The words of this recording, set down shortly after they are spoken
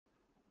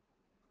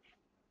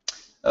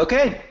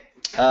Okay.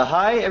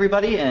 Hi,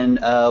 everybody, and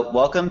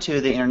welcome to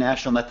the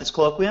International Methods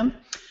Colloquium.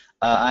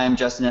 I'm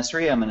Justin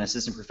Essery. I'm an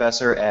assistant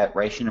professor at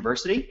Rice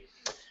University.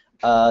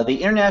 The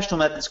International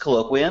Methods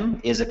Colloquium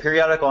is a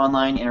periodic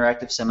online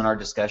interactive seminar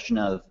discussion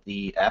of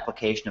the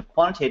application of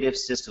quantitative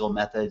statistical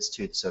methods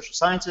to the social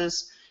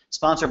sciences,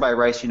 sponsored by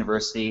Rice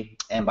University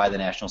and by the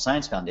National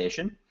Science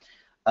Foundation.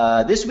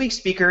 This week's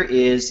speaker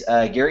is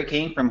Gary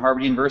King from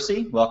Harvard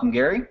University. Welcome,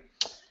 Gary.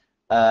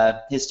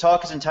 His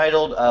talk is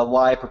entitled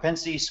Why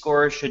Propensity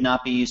Scores Should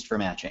Not Be Used for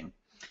Matching.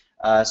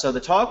 So the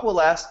talk will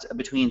last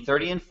between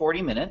 30 and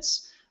 40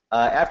 minutes,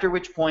 after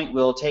which point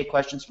we'll take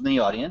questions from the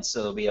audience, so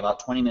there'll be about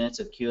 20 minutes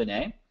of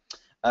Q&A.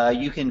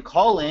 You can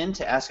call in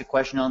to ask a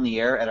question on the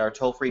air at our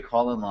toll-free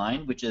call-in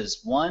line, which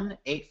is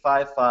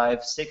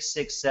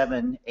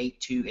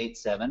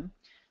 1-855-667-8287.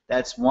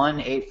 That's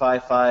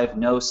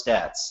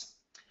 1-855-NO-STATS,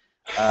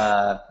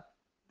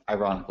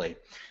 ironically.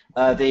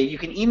 You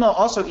can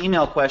also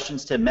email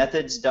questions to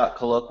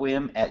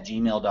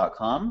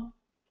methods.colloquium@gmail.com.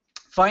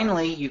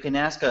 Finally, you can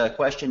ask a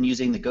question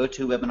using the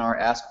GoToWebinar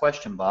Ask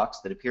Question box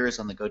that appears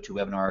on the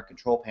GoToWebinar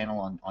control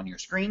panel on your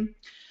screen.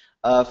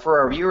 For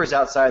our viewers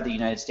outside the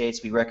United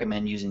States, we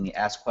recommend using the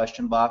Ask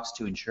Question box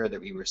to ensure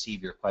that we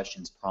receive your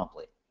questions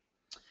promptly.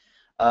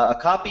 A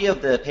copy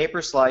of the paper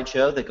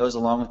slideshow that goes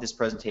along with this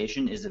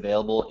presentation is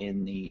available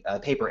in the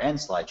paper and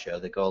slideshow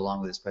that go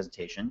along with this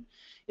presentation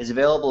is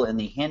available in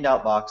the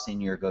handout box in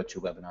your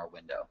GoToWebinar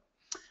window.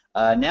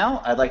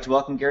 Now, I'd like to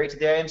welcome Gary to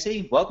the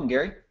IMC. Welcome,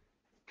 Gary.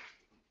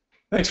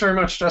 Thanks very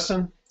much,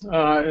 Justin.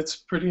 It's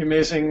pretty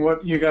amazing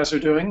what you guys are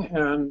doing,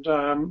 and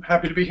I'm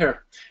happy to be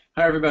here.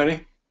 Hi,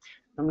 everybody.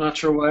 I'm not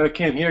sure why I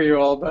can't hear you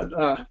all, but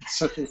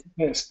such is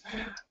the case.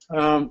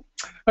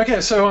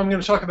 Okay, so I'm going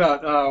to talk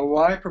about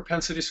why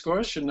propensity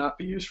scores should not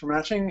be used for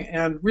matching,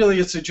 and really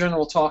it's a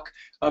general talk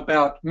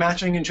about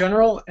matching in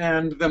general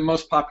and the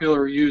most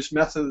popular used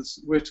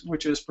methods,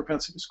 which is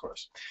propensity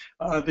scores.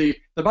 The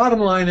bottom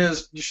line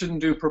is you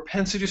shouldn't do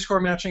propensity score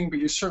matching, but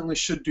you certainly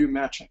should do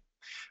matching.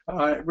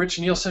 Rich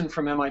Nielsen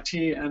from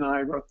MIT and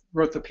I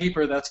wrote the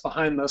paper that's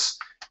behind this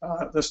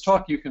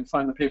talk. You can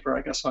find the paper,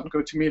 I guess, on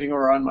GoToMeeting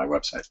or on my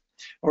website,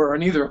 or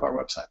on either of our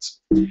websites.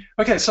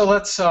 Okay, so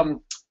let's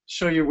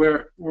show you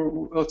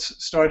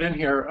let's start in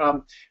here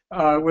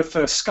with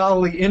the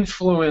scholarly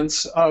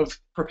influence of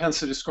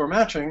propensity score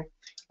matching.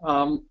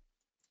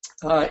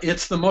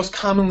 It's the most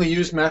commonly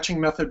used matching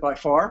method by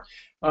far.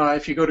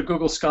 If you go to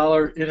Google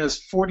Scholar, it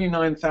has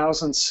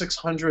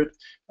 49,600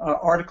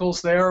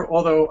 articles there,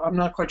 although I'm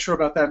not quite sure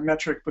about that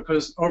metric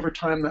because over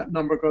time that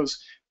number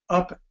goes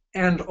up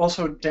and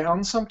also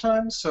down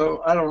sometimes,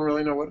 so I don't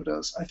really know what it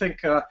is. I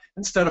think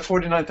instead of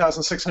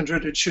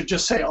 49,600, it should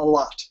just say a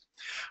lot.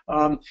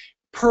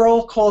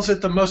 Pearl calls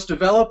it the most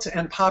developed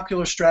and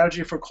popular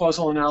strategy for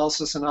causal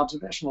analysis and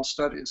observational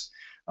studies.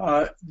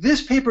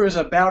 This paper is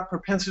about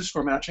propensity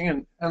score matching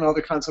and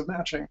other kinds of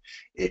matching.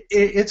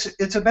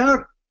 It's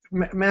about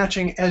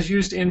matching as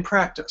used in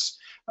practice.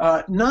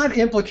 Not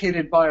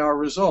implicated by our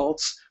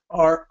results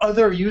are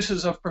other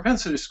uses of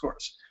propensity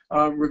scores.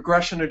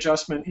 Regression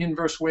adjustment,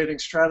 inverse weighting,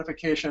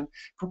 stratification,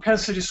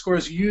 propensity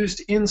scores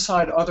used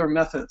inside other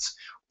methods,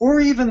 or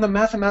even the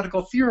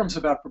mathematical theorems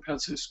about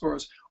propensity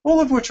scores, all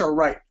of which are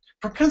right.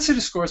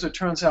 Propensity scores, it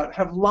turns out,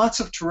 have lots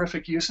of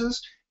terrific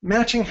uses.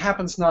 Matching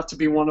happens not to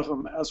be one of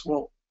them, as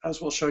we'll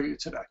show you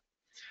today.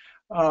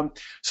 What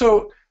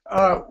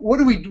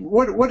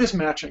is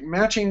matching?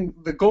 Matching,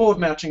 the goal of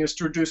matching is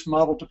to reduce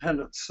model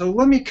dependence. So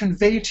let me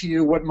convey to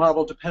you what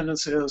model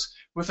dependence is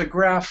with a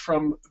graph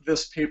from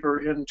this paper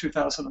in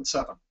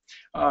 2007,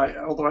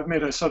 although I've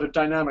made a sort of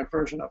dynamic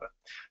version of it.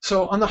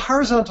 So on the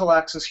horizontal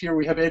axis here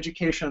we have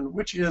education,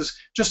 which is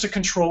just a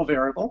control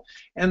variable,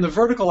 and the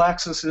vertical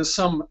axis is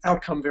some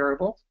outcome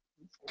variable,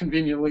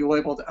 conveniently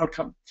labeled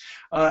outcome.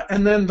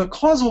 And then the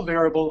causal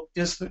variable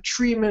is the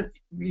treatment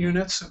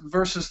units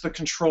versus the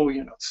control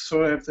units.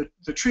 So I have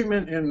the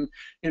treatment in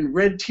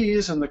red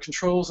T's and the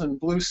controls in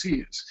blue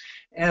C's.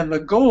 And the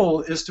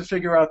goal is to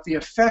figure out the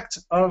effect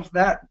of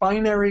that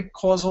binary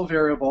causal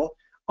variable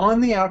on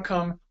the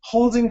outcome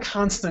holding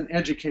constant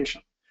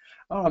education.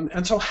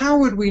 And so how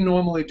would we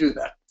normally do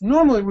that?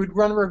 Normally we'd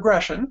run a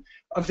regression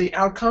of the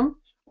outcome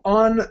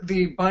on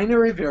the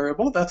binary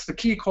variable, that's the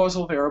key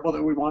causal variable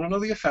that we want to know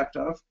the effect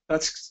of,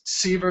 that's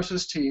C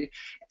versus T,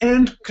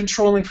 and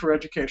controlling for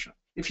education.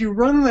 If you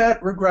run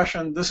that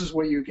regression, this is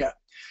what you get.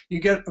 You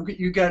get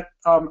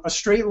a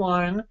straight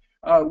line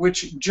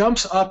which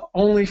jumps up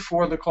only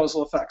for the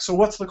causal effect. So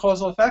what's the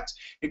causal effect?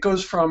 It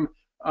goes from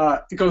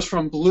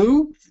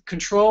blue,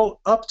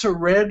 control, up to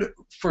red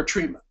for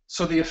treatment.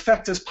 So the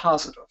effect is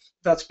positive.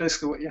 That's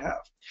basically what you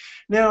have.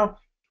 Now,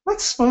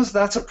 let's suppose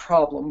that's a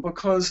problem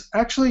because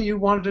actually you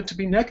wanted it to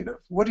be negative.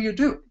 What do you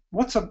do?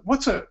 What's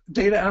a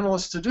data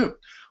analyst to do?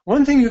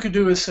 One thing you could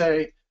do is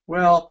say,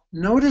 well,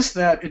 notice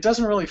that it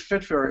doesn't really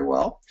fit very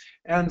well,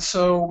 and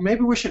so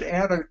maybe we should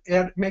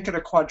make it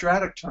a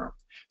quadratic term.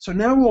 So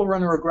now we'll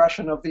run a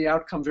regression of the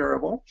outcome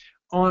variable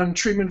on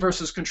treatment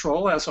versus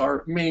control as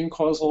our main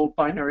causal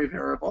binary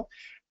variable,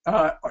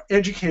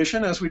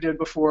 education as we did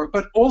before,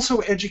 but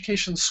also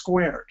education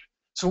squared.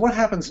 So what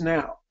happens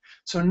now?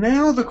 So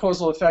now the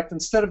causal effect,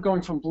 instead of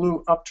going from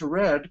blue up to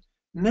red,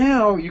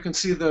 now you can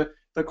see the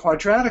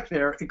quadratic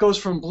there, it goes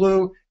from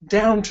blue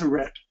down to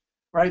red,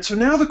 right? So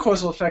now the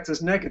causal effect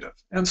is negative.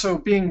 And so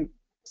being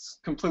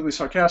completely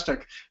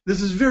sarcastic,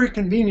 this is very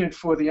convenient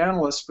for the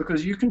analyst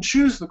because you can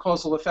choose the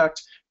causal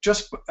effect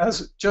just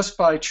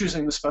by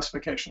choosing the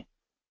specification.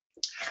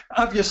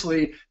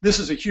 Obviously, this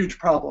is a huge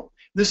problem.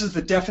 This is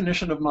the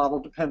definition of model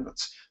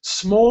dependence.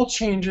 Small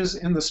changes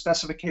in the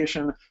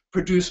specification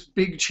produce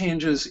big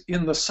changes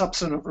in the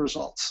substantive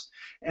results.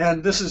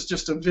 And this is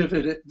just a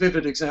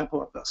vivid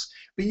example of this.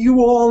 But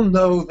you all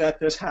know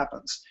that this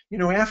happens. You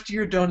know, after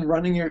you're done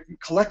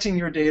collecting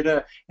your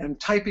data and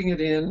typing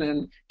it in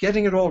and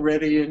getting it all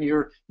ready, and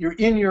you're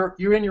in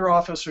your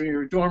office or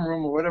your dorm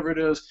room or whatever it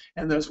is,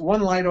 and there's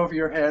one light over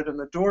your head and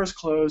the door is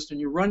closed, and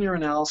you run your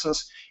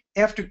analysis.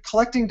 After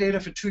collecting data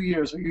for 2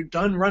 years, are you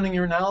done running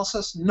your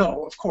analysis?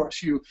 No, of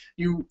course. You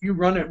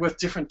run it with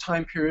different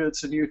time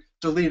periods, and you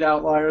delete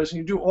outliers, and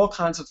you do all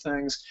kinds of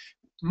things.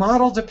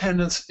 Model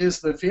dependence is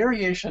the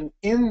variation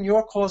in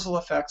your causal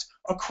effects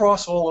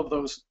across all of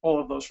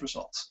those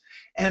results,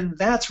 and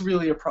that's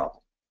really a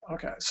problem.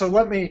 Okay, so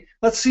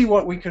let's see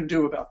what we can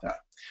do about that.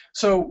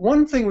 So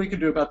one thing we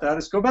can do about that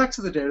is go back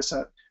to the data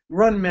set,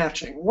 run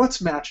matching.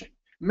 What's matching?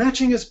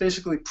 Matching is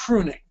basically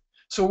pruning.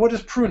 So what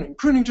is pruning?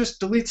 Pruning just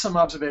deletes some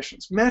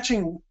observations.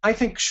 Matching, I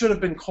think, should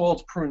have been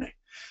called pruning,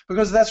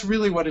 because that's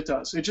really what it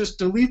does. It just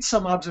deletes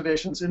some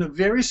observations in a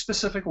very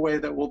specific way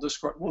that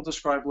we'll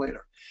describe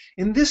later.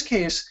 In this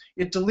case,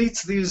 it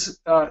deletes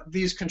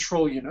these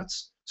control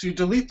units. So you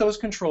delete those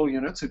control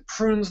units, it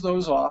prunes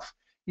those off.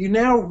 You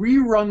now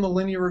rerun the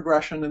linear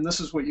regression, and this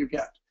is what you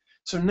get.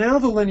 So now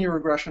the linear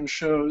regression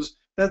shows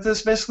that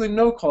there's basically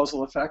no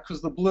causal effect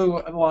because the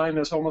blue line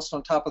is almost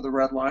on top of the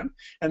red line,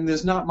 and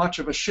there's not much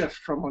of a shift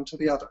from one to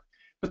the other.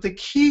 But the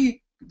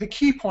key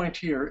point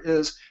here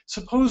is,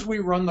 suppose we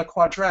run the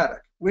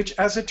quadratic, which,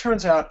 as it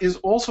turns out, is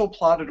also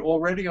plotted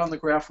already on the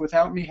graph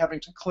without me having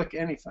to click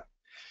anything.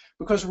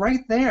 Because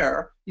right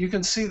there, you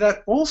can see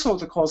that also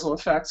the causal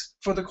effects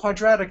for the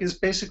quadratic is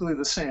basically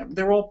the same.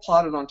 They're all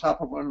plotted on top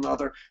of one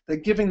another. They're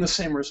giving the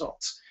same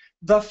results.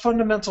 The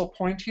fundamental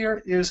point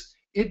here is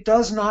it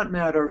does not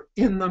matter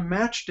in the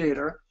match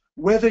data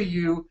whether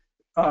you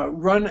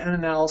run an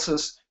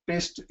analysis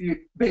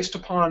based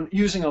upon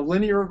using a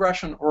linear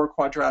regression or a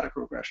quadratic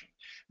regression.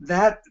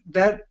 That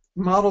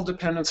model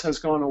dependence has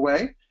gone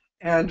away,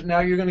 and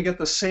now you're going to get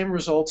the same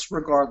results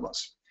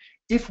regardless.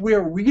 If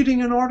we're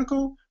reading an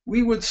article,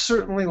 we would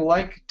certainly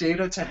like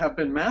data to have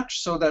been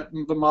matched so that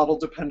the model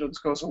dependence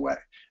goes away.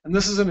 And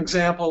this is an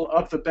example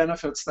of the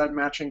benefits that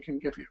matching can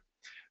give you.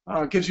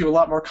 Gives you a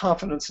lot more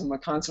confidence in the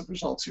kinds of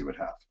results you would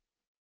have.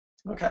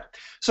 Okay,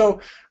 so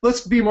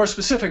let's be more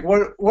specific.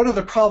 What are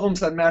the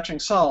problems that matching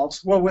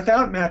solves? Well,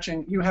 without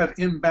matching, you have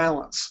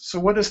imbalance. So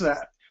what is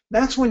that?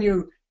 That's when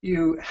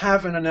you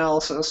have an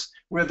analysis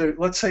where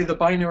let's say the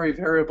binary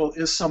variable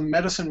is some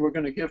medicine we're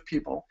going to give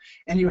people,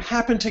 and you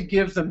happen to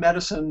give the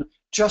medicine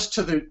just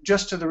to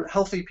the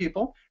healthy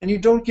people, and you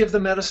don't give the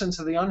medicine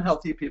to the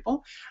unhealthy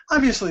people.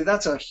 Obviously,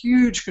 that's a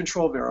huge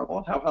control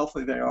variable, how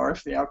healthy they are,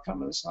 if the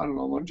outcome is, I don't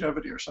know,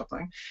 longevity or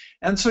something.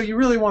 And so you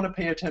really want to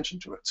pay attention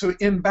to it. So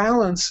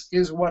imbalance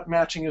is what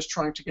matching is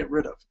trying to get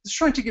rid of. It's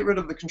trying to get rid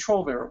of the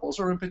control variables,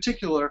 or in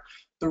particular,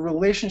 the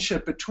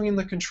relationship between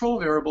the control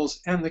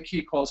variables and the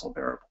key causal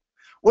variable.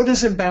 What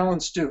does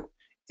imbalance do?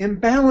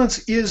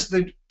 Imbalance is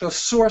the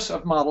source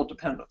of model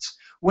dependence.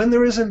 When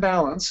there is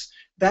imbalance,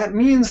 that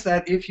means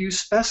that if you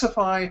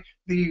specify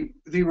the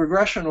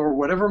regression or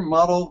whatever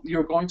model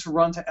you're going to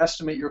run to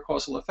estimate your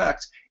causal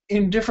effects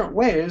in different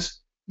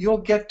ways, you'll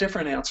get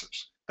different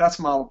answers. That's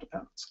model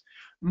dependence.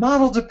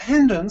 Model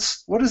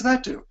dependence, what does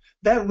that do?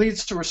 That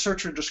leads to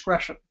researcher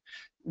discretion.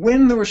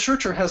 When the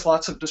researcher has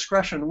lots of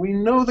discretion, we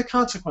know the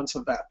consequence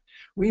of that.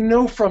 We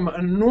know from an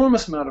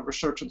enormous amount of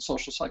research in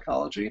social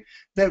psychology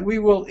that we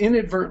will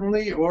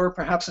inadvertently or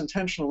perhaps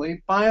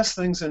intentionally bias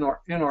things in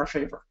our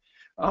favor.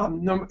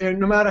 No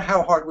matter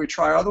how hard we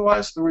try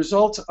otherwise, the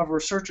results of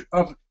research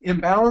of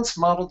imbalance,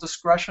 model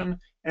discretion,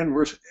 and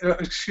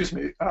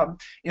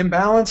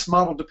imbalance,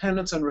 model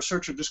dependence, and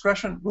researcher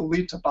discretion will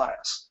lead to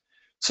bias.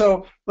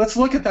 So let's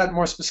look at that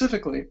more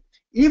specifically.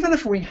 Even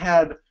if we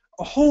had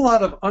a whole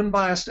lot of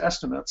unbiased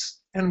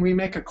estimates and we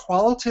make a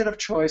qualitative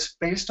choice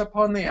based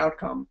upon the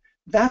outcome,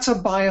 that's a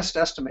biased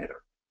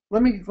estimator.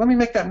 Let me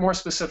make that more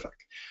specific.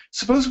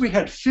 Suppose we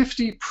had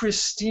 50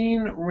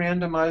 pristine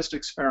randomized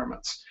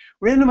experiments.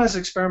 Randomized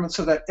experiments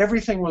so that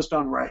everything was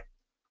done right.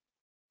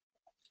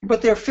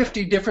 But there are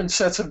 50 different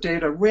sets of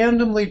data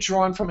randomly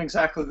drawn from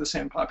exactly the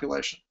same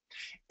population.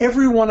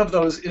 Every one of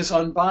those is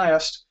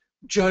unbiased,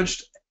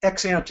 judged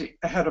ex ante,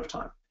 ahead of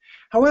time.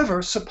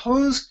 However,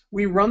 suppose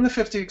we run the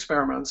 50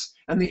 experiments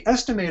and the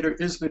estimator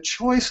is the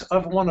choice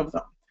of one of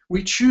them.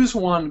 We choose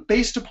one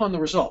based upon the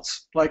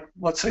results, like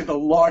let's say the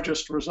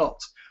largest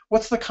results.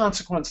 What's the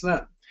consequence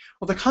then?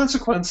 Well, the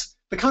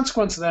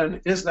consequence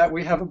then is that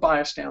we have a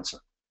biased answer.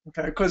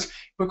 Okay,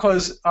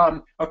 because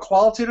a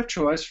qualitative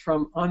choice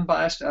from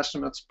unbiased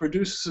estimates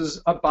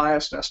produces a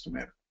biased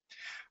estimator.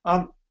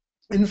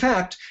 In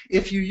fact,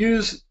 if you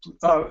use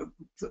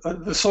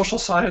the social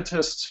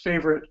scientists'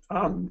 favorite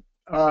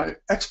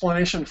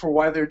explanation for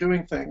why they're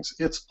doing things,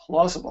 it's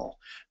plausible,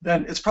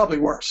 then it's probably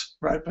worse,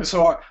 right?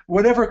 So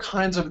whatever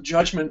kinds of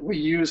judgment we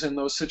use in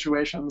those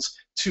situations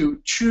to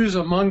choose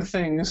among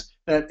things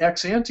that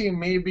ex ante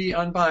may be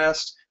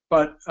unbiased,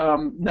 but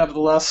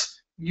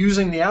nevertheless,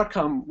 using the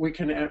outcome, we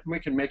can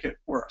make it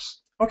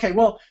worse. Okay,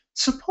 well,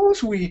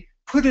 suppose we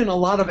put in a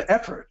lot of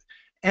effort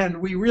and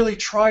we really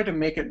try to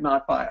make it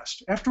not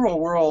biased. After all,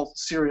 we're all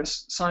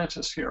serious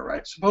scientists here,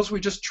 right? Suppose we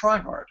just try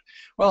hard.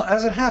 Well,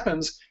 as it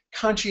happens,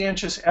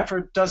 conscientious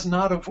effort does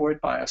not avoid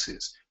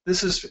biases.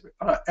 This is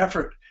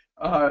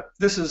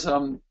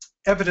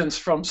evidence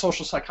from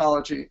social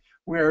psychology,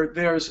 where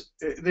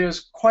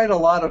there's quite a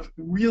lot of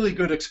really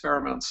good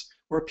experiments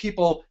where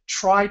people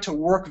try to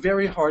work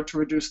very hard to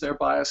reduce their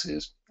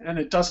biases, and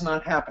it does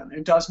not happen.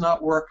 It does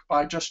not work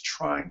by just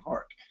trying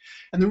hard.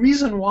 And the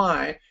reason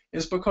why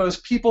is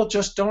because people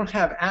just don't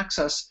have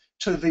access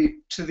to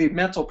the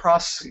mental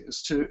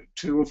processes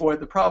to avoid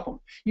the problem.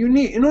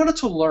 In order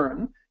to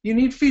learn, you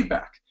need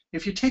feedback.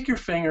 If you take your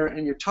finger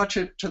and you touch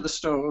it to the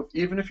stove,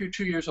 even if you're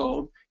 2 years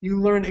old,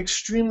 you learn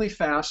extremely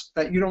fast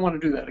that you don't want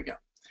to do that again.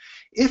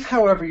 If,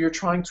 however, you're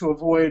trying to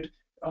avoid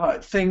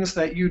things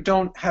that you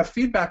don't have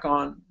feedback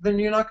on, then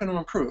you're not going to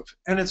improve.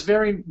 And it's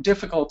very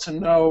difficult to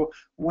know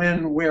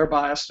when we're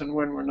biased and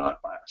when we're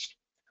not biased.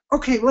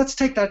 Okay, let's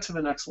take that to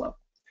the next level.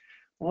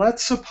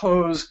 Let's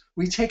suppose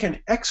we take an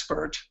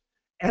expert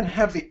and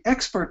have the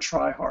expert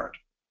try hard.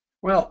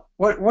 Well,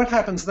 what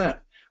happens then?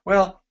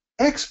 Well,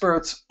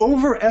 experts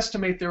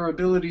overestimate their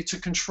ability to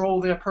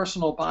control their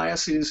personal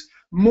biases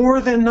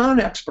more than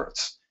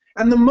non-experts.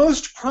 And the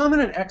most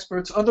prominent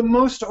experts are the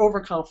most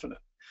overconfident.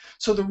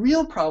 So the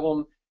real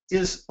problem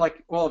is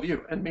like all of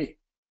you and me,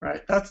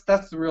 right?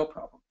 That's the real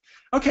problem.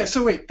 Okay,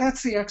 so wait,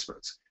 that's the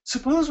experts.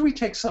 Suppose we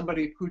take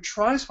somebody who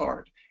tries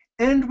hard,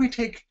 and we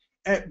take,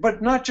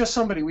 but not just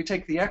somebody, we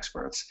take the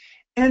experts,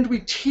 and we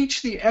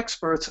teach the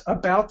experts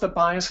about the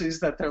biases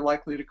that they're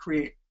likely to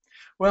create.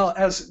 Well,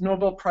 as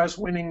Nobel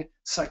Prize-winning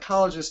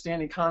psychologist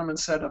Danny Kahneman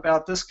said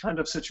about this kind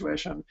of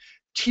situation,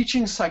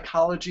 teaching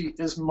psychology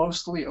is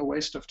mostly a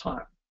waste of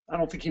time. I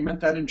don't think he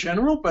meant that in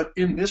general, but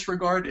in this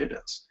regard, it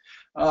is.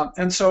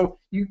 And so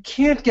you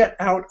can't get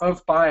out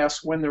of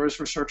bias when there is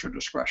researcher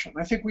discretion.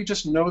 I think we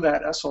just know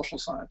that as social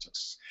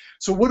scientists.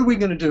 So what are we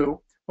going to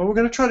do? Well, we're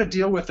going to try to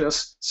deal with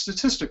this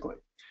statistically.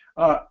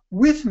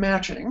 With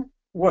matching,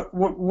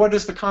 what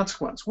is the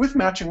consequence? With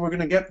matching, we're going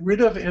to get rid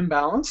of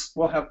imbalance.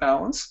 We'll have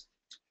balance.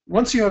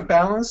 Once you have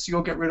balance,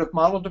 you'll get rid of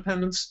model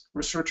dependence,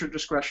 researcher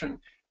discretion,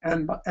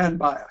 and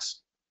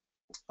bias.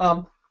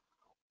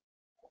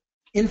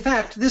 In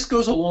fact, this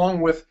goes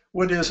along with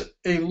what is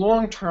a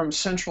long-term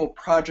central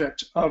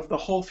project of the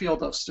whole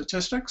field of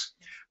statistics,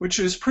 which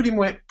is pretty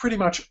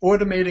much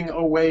automating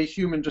away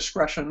human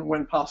discretion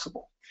when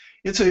possible.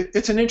 It's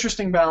an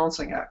interesting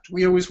balancing act.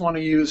 We always want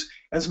to use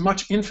as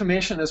much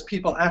information as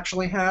people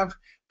actually have,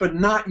 but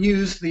not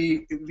use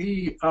the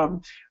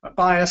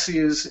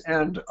biases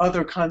and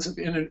other kinds of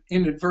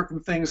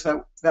inadvertent things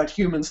that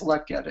humans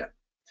let get in.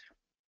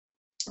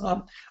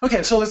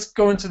 Okay, so let's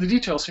go into the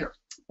details here.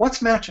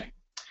 What's matching?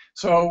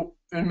 So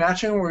in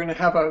matching, we're going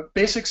to have a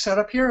basic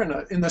setup here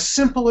in the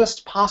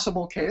simplest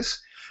possible case,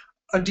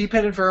 a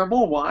dependent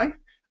variable, y,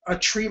 a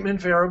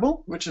treatment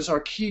variable, which is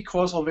our key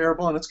causal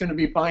variable, and it's going to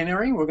be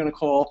binary. We're going to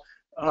call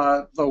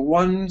the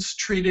ones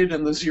treated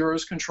and the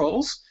zeros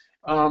controls.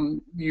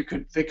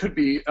 They could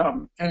be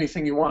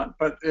anything you want,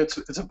 but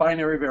it's a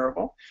binary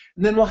variable.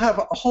 And then we'll have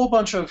a whole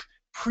bunch of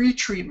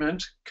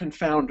pre-treatment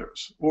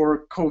confounders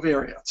or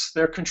covariates.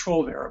 They're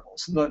control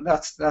variables.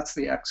 That's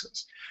the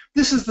x's.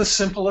 This is the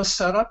simplest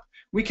setup.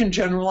 We can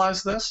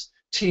generalize this.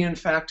 T, in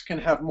fact, can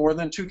have more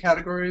than 2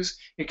 categories.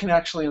 It can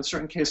actually, in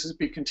certain cases,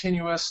 be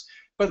continuous.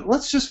 But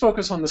let's just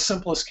focus on the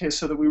simplest case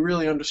so that we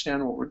really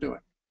understand what we're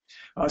doing.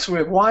 So we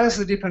have y as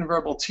the dependent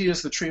variable, t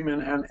is the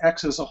treatment, and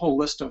x is a whole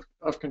list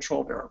of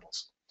control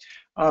variables.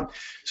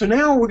 So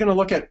now we're going to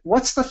look at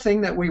what's the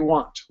thing that we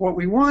want. What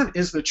we want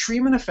is the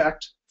treatment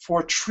effect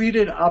for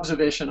treated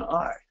observation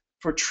I.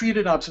 For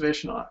treated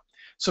observation I.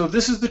 So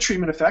this is the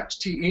treatment effect,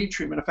 TE,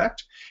 treatment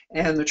effect,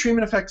 and the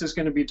treatment effect is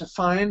going to be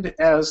defined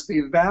as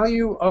the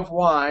value of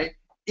y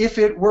if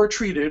it were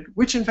treated,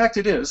 which in fact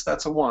it is,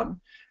 that's a 1,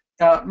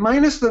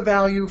 minus the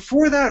value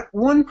for that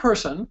one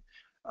person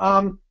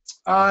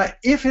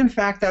if in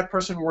fact that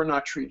person were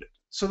not treated.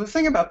 So the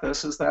thing about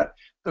this is that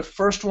the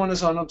first one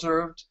is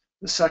unobserved,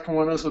 the second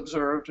one is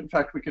observed. In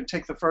fact, we can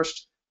take the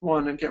first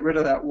one and get rid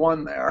of that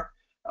 1 there.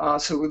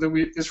 So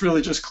it's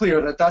really just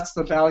clear that that's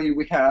the value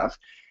we have.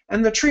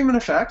 And the treatment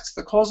effect,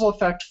 the causal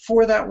effect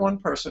for that one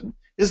person,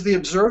 is the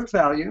observed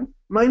value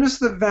minus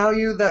the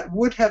value that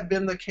would have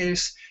been the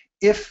case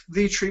if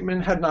the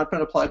treatment had not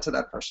been applied to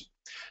that person.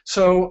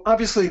 So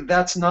obviously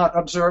that's not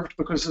observed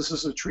because this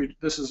is a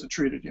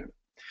treated unit.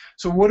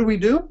 So what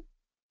do?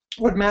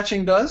 What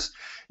matching does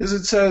is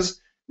it says,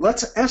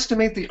 let's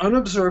estimate the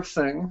unobserved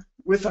thing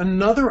with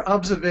another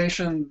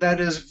observation that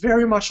is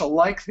very much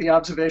alike the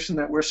observation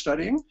that we're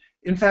studying.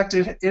 In fact,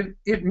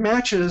 it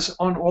matches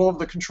on all of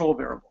the control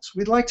variables.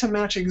 We'd like to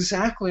match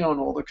exactly on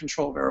all the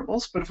control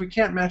variables, but if we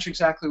can't match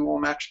exactly, we'll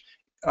match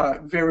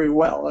very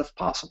well if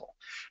possible.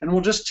 And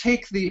we'll just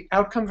take the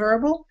outcome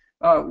variable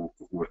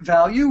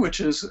value, which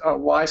is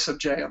y sub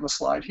j on the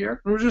slide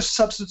here, and we'll just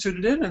substitute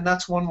it in, and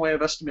that's one way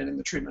of estimating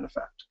the treatment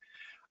effect.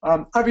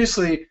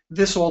 Obviously,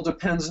 this all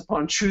depends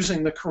upon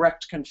choosing the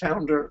correct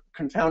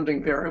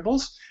confounding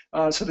variables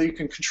so that you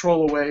can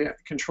control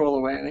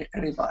away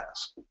any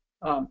bias.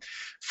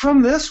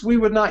 From this, we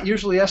would not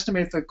usually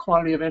estimate the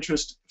quantity of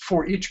interest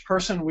for each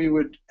person. We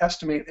would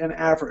estimate an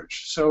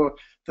average. So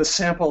the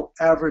sample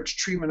average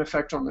treatment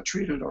effect on the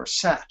treated, or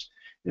SAT,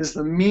 is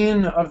the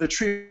mean of the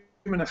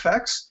treatment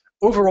effects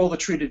over all the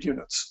treated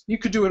units. You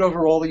could do it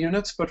over all the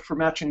units, but for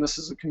matching, this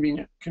is a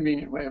convenient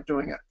way of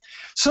doing it.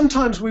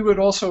 Sometimes we would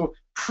also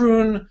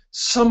prune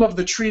some of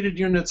the treated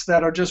units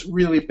that are just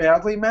really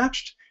badly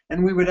matched,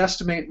 and we would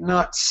estimate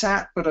not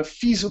SAT, but a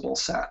feasible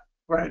SAT,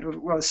 right?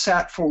 A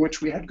SAT for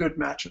which we had good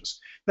matches.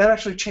 That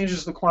actually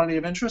changes the quantity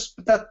of interest,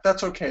 but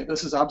that's okay.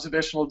 This is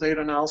observational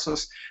data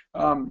analysis.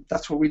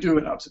 That's what we do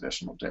in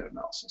observational data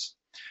analysis.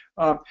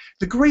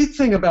 The great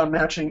thing about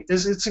matching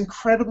is it's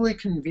incredibly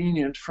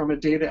convenient from a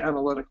data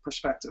analytic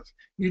perspective.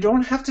 You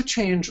don't have to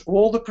change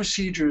all the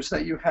procedures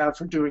that you have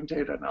for doing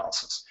data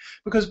analysis,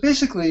 because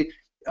basically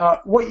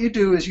what you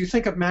do is you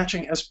think of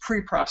matching as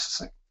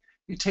pre-processing.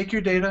 You take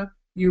your data,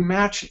 you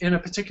match in a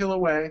particular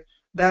way,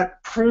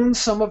 that prunes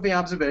some of the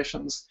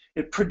observations,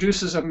 it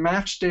produces a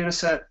matched data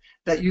set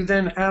that you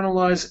then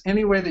analyze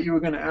any way that you were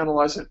going to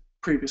analyze it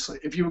previously.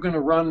 If you were going to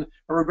run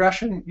a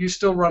regression, you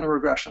still run a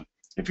regression.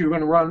 If you were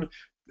going to run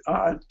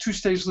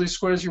two-stage least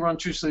squares, you run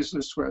two-stage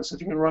least squares. If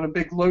you're going to run a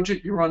big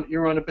logit, you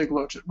run a big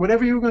logit.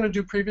 Whatever you were going to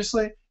do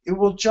previously, it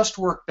will just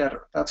work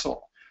better. That's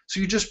all. So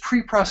you just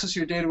pre-process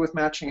your data with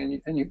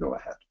matching, and you go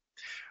ahead.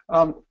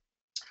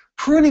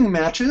 Pruning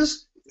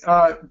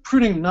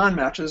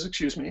non-matches,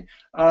 excuse me,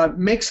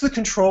 makes the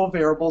control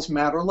variables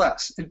matter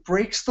less. It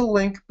breaks the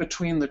link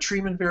between the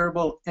treatment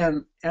variable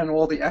and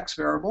all the X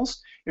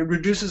variables. It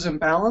reduces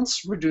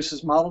imbalance,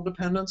 reduces model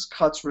dependence,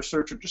 cuts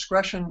researcher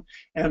discretion,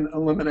 and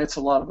eliminates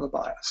a lot of the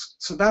bias.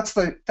 So that's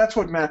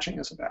what matching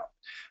is about.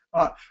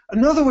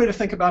 Another way to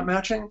think about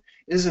matching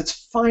is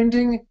it's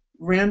finding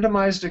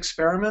randomized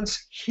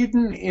experiments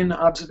hidden in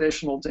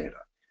observational data.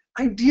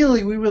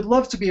 Ideally, we would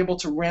love to be able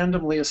to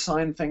randomly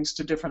assign things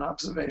to different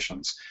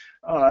observations,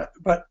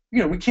 but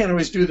we can't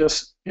always do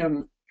this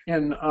in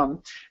the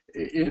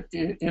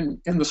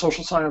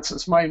social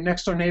sciences. My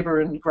next-door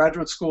neighbor in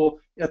graduate school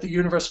at the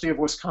University of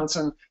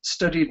Wisconsin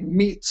studied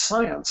meat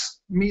science.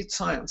 Meat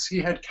science. He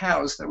had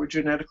cows that were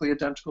genetically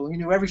identical. He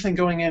knew everything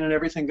going in and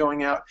everything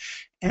going out.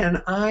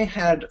 And I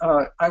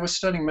was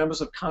studying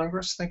members of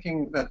Congress,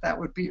 thinking that that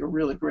would be a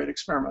really great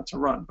experiment to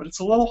run. But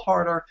it's a little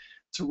harder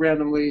to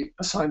randomly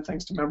assign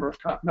things to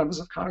members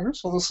of Congress,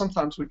 although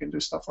sometimes we can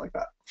do stuff like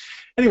that.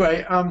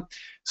 Anyway,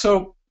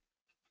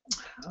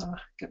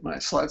 get my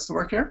slides to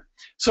work here.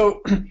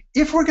 So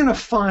if we're going to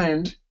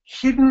find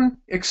hidden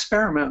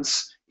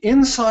experiments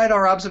inside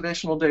our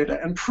observational data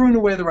and prune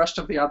away the rest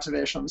of the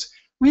observations,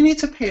 we need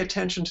to pay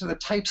attention to the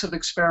types of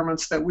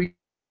experiments that we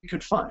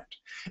could find.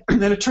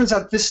 And then it turns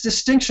out this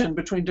distinction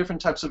between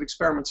different types of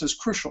experiments is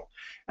crucial.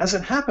 As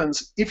it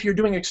happens, if you're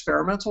doing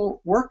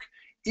experimental work,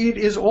 it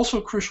is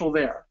also crucial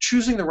there.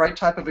 Choosing the right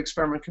type of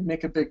experiment can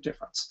make a big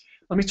difference.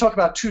 Let me talk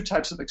about two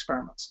types of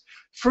experiments.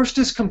 First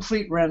is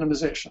complete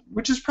randomization,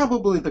 which is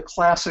probably the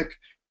classic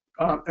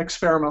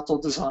experimental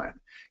design.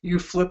 You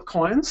flip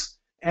coins,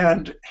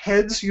 and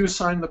heads you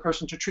assign the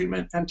person to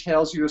treatment, and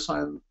tails you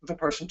assign the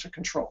person to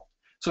control.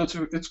 So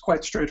it's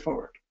quite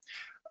straightforward.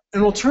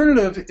 An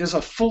alternative is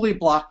a fully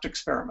blocked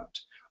experiment.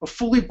 A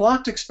fully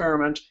blocked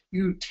experiment,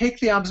 you take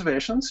the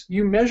observations,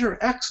 you measure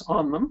X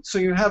on them, so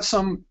you have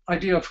some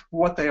idea of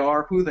what they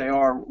are, who they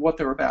are, what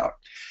they're about,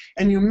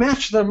 and you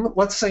match them,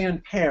 let's say in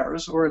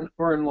pairs or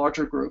in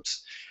larger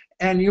groups,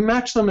 and you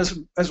match them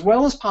as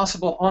well as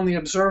possible on the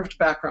observed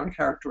background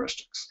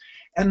characteristics.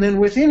 And then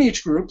within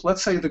each group,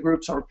 let's say the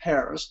groups are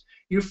pairs,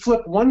 you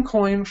flip one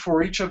coin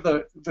for each of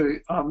the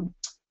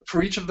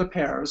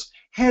pairs.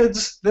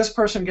 Heads, this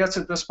person gets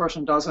it, this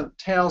person doesn't.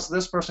 Tails,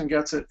 this person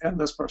gets it, and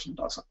this person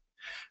doesn't.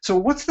 So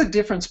what's the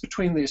difference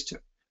between these two?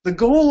 The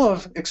goal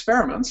of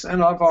experiments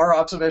and of our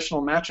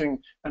observational matching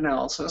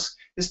analysis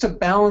is to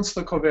balance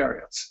the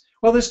covariates.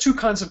 Well, there's two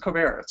kinds of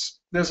covariates.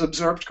 There's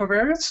observed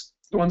covariates,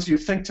 the ones you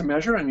think to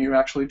measure and you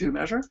actually do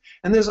measure,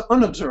 and there's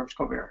unobserved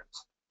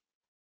covariates.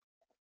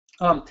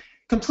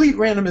 Complete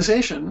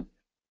randomization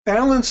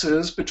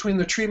balances between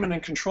the treatment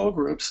and control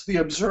groups the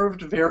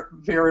observed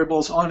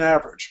variables on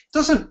average. It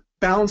doesn't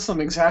balance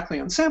them exactly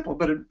in sample,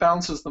 but it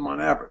balances them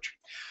on average.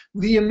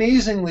 The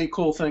amazingly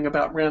cool thing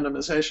about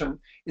randomization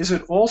is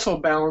it also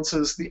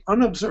balances the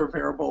unobserved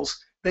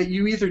variables that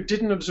you either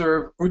didn't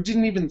observe or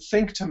didn't even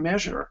think to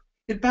measure.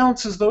 It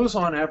balances those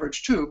on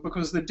average too,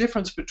 because the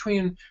difference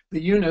between the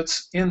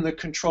units in the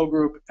control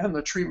group and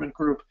the treatment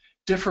group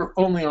differ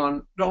only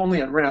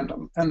at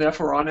random, and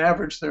therefore on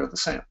average they're the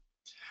same.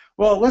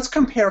 Well, let's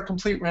compare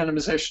complete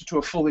randomization to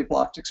a fully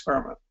blocked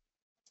experiment.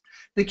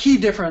 The key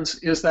difference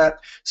is that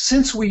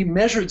since we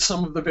measured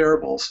some of the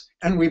variables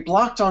and we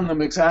blocked on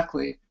them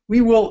exactly,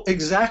 we will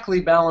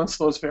exactly balance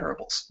those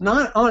variables.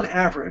 Not on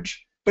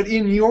average, but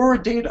in your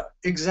data,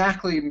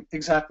 exactly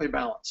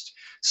balanced.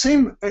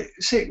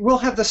 We'll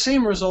have the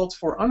same results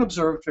for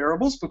unobserved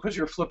variables because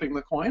you're flipping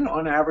the coin.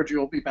 On average,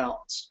 you'll be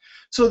balanced.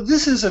 So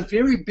this is a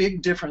very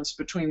big difference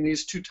between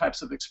these two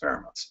types of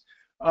experiments.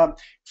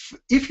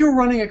 If you're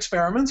running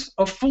experiments,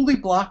 a fully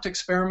blocked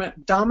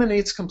experiment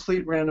dominates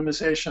complete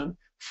randomization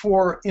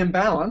for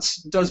imbalance,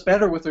 does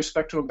better with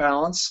respect to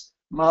imbalance,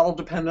 model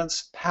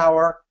dependence,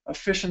 power,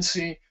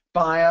 efficiency,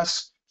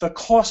 bias, the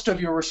cost of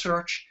your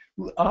research,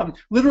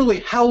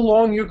 literally how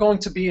long you're going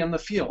to be in the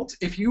field.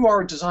 If you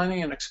are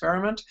designing an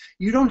experiment,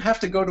 you don't have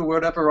to go to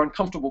whatever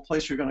uncomfortable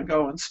place you're going to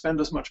go and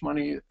spend as much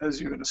money as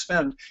you're going to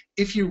spend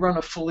if you run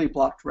a fully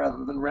blocked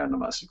rather than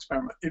randomized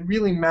experiment. It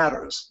really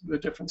matters, the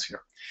difference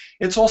here.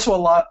 It's also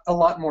a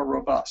lot more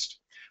robust.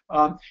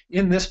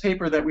 In this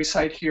paper that we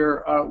cite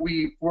here,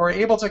 we were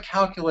able to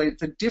calculate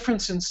the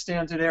difference in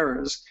standard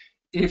errors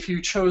if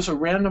you chose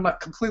a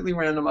completely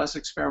randomized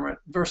experiment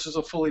versus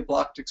a fully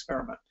blocked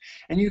experiment.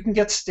 And you can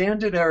get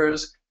standard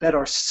errors that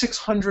are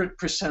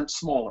 600%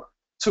 smaller.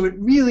 So it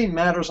really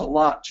matters a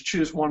lot to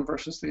choose one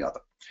versus the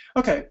other.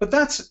 Okay, but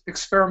that's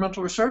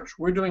experimental research.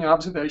 We're doing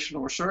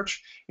observational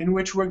research in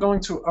which we're going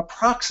to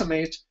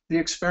approximate the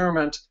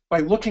experiment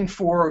by looking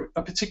for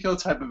a particular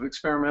type of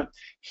experiment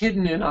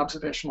hidden in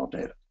observational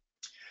data.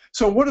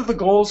 So what are the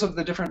goals of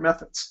the different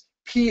methods?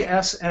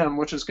 PSM,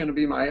 which is going to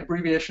be my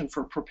abbreviation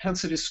for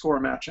propensity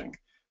score matching.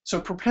 So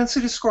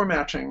propensity score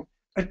matching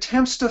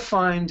attempts to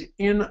find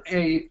in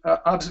a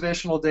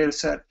observational data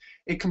set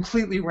a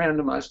completely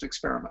randomized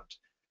experiment.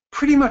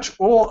 Pretty much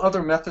all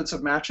other methods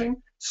of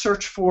matching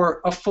search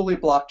for a fully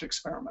blocked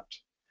experiment.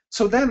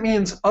 So that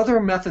means other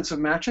methods of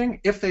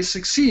matching, if they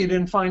succeed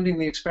in finding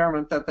the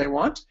experiment that they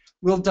want,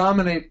 will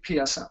dominate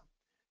PSM.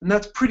 And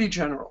that's pretty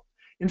general.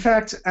 In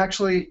fact,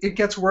 actually, it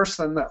gets worse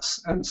than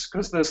this, and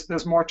because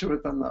there's more to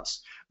it than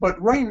this.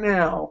 But right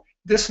now,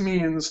 this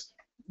means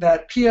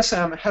that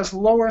PSM has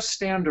lower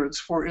standards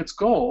for its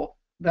goal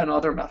than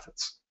other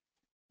methods.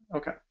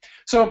 Okay,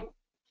 so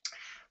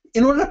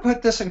in order to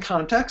put this in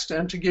context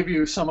and to give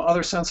you some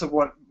other sense of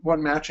what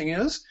matching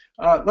is,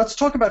 let's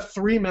talk about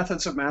three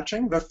methods of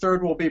matching. The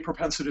third will be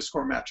propensity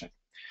score matching.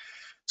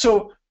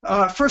 So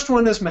first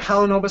one is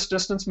Mahalanobis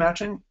distance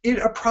matching. It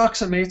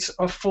approximates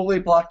a fully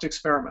blocked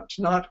experiment,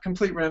 not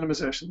complete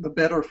randomization, the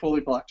better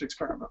fully blocked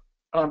experiment.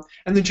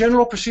 And the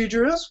general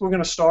procedure is we're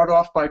going to start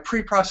off by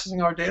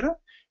pre-processing our data,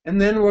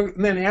 and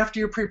then after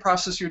you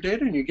pre-process your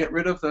data and you get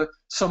rid of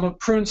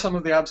prune some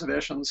of the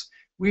observations,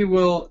 we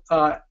will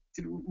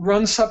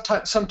run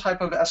some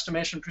type of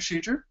estimation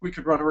procedure. We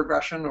could run a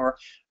regression or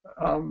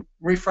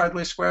refried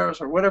least squares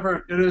or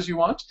whatever it is you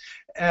want.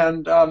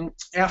 And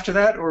after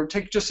that, or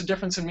take just a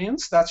difference in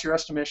means, that's your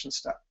estimation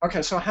step.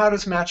 Okay, so how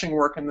does matching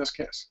work in this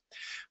case?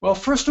 Well,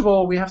 first of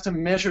all, we have to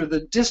measure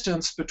the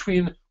distance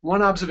between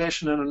one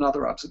observation and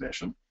another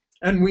observation.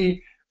 And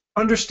we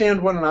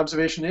understand what an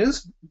observation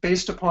is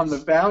based upon the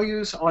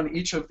values on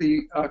each of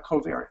the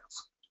covariates.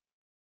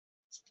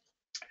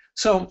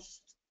 So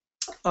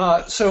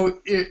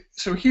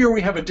here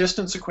we have a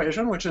distance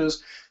equation, which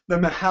is the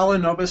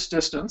Mahalanobis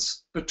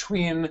distance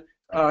between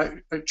a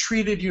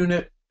treated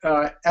unit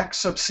x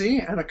sub c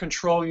and a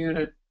control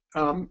unit,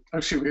 a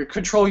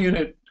control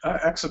unit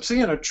x sub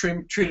c and a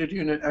treated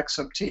unit x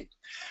sub t.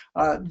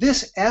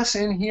 This s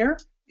in here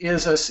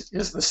is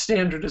the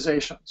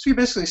standardization. So you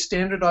basically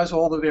standardize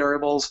all the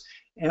variables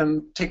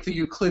and take the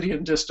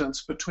Euclidean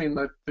distance between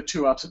the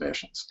two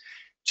observations.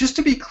 Just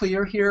to be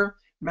clear here,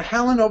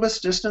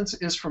 Mahalanobis distance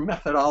is for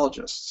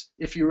methodologists.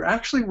 If you're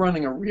actually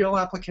running a real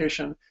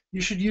application, you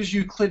should use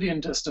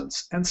Euclidean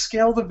distance and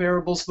scale the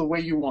variables the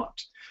way you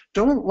want.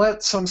 Don't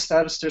let some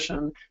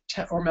statistician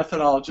or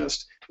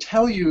methodologist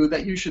tell you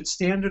that you should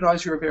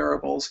standardize your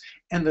variables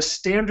and the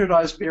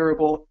standardized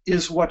variable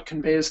is what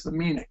conveys the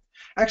meaning.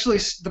 Actually,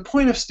 the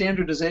point of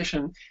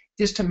standardization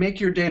is to make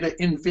your data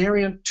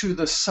invariant to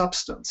the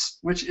substance,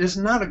 which is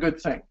not a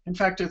good thing. In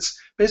fact, it's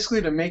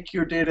basically to make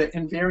your data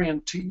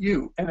invariant to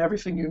you and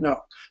everything you know.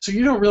 So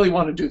you don't really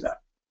want to do that.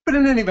 But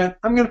in any event,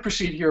 I'm going to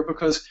proceed here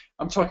because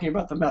I'm talking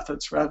about the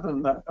methods rather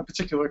than a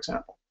particular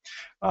example.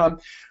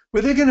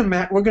 We're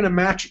going to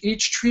match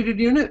each treated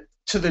unit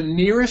to the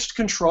nearest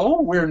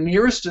control, where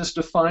nearest is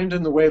defined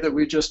in the way that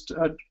we just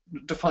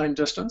defined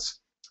distance.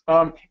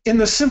 In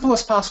the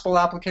simplest possible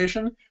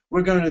application,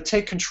 we're going to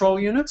take control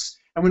units,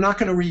 and we're not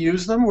going to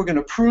reuse them. We're going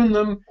to prune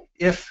them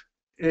if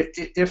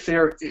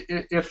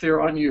they're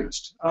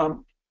unused.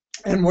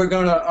 And we're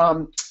going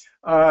to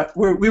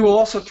we will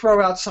also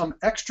throw out some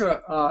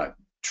extra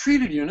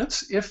treated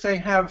units if they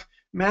have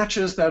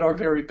matches that are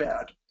very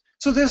bad.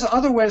 So there's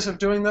other ways of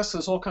doing this.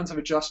 There's all kinds of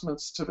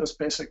adjustments to this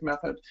basic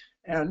method,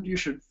 and you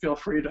should feel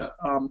free to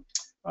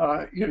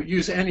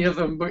use any of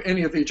them,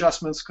 any of the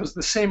adjustments, because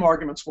the same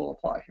arguments will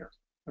apply here.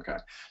 Okay,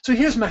 so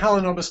here's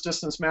Mahalanobis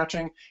distance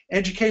matching.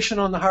 Education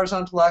on the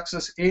horizontal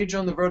axis, age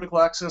on the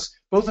vertical axis.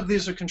 Both of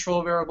these are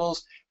control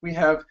variables. We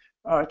have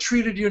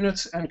treated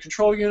units and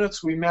control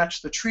units. We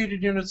match the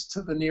treated units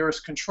to the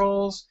nearest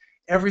controls.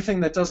 Everything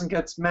that doesn't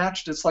get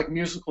matched, it's like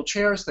musical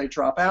chairs, they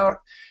drop out.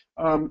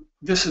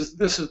 This is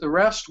the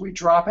rest. We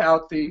drop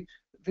out the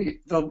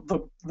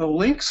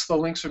links. The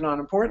links are not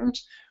important.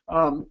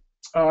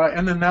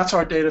 And then that's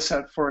our data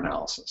set for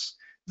analysis.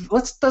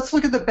 Let's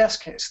look at the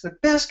best case. The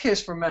best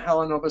case for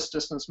Mahalanobis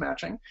distance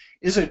matching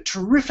is a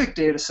terrific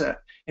data set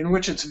in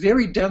which it's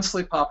very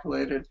densely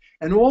populated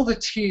and all the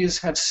T's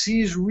have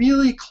C's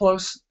really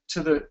close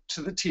to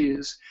the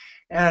T's.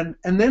 And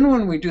then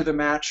when we do the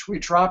match, we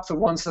drop the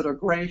ones that are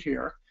gray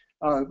here,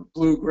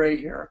 blue-gray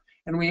here,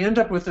 and we end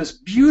up with this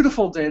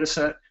beautiful data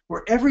set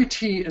where every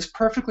T is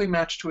perfectly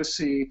matched to a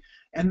C,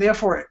 and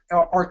therefore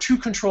our two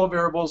control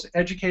variables,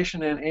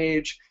 education and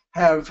age,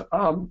 have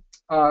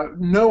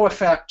no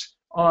effect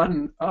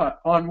on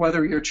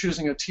whether you're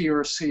choosing a T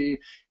or a C.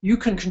 You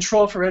can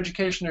control for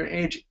education or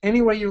age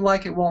any way you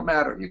like, it won't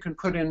matter. You can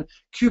put in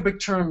cubic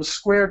terms,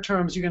 square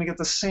terms, you're going to get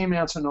the same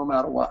answer no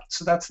matter what.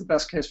 So that's the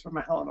best case for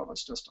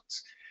Mahalanobis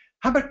distance.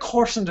 How about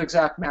coarsened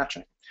exact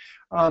matching?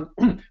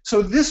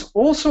 So this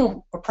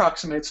also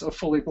approximates a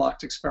fully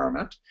blocked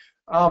experiment.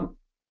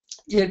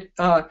 It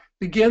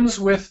begins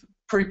with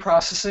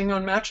pre-processing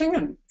on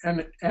matching,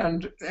 and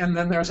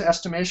then there's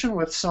estimation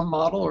with some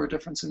model or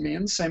difference in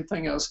means, same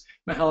thing as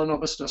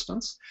Mahalanobis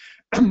distance.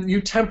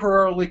 You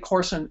temporarily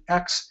coarsen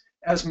X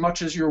as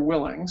much as you're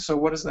willing. So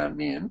what does that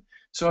mean?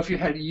 So if you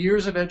had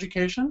years of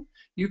education,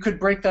 you could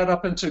break that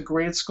up into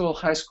grade school,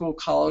 high school,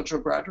 college, or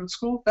graduate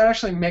school. That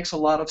actually makes a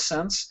lot of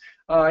sense.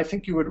 I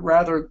think you would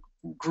rather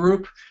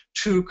group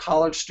 2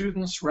 college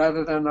students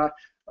rather than a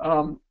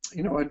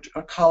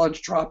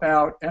college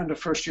dropout and a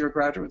first-year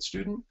graduate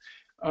student.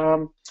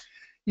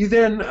 You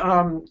then,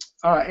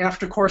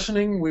 after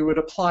coarsening, we would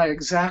apply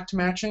exact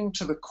matching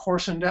to the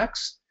coarsened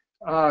X,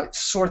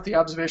 sort the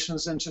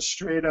observations into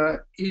strata,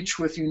 each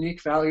with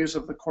unique values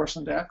of the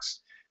coarsened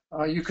X.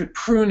 You could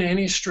prune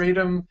any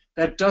stratum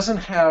that doesn't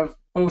have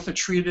both a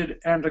treated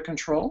and a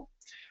control.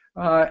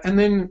 And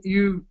then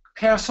you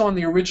pass on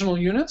the original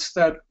units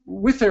that,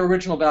 with their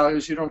original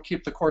values, you don't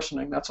keep the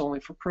coarsening, that's only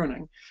for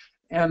pruning.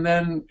 And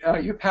then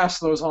you pass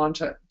those on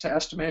to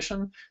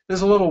estimation.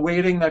 There's a little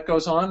weighting that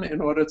goes on in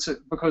order to,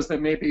 because they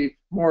may be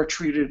more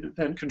treated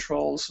than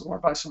controls or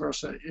vice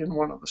versa in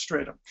one of the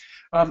stratum.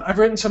 I've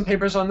written some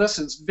papers on this.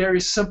 It's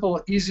very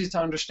simple, easy to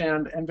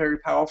understand, and very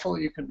powerful.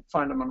 You can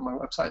find them on my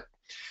website.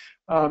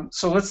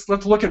 So let's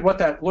look at what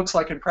that looks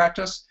like in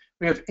practice.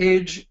 We have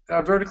age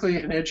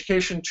vertically and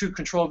education, 2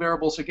 control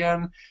variables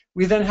again.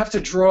 We then have to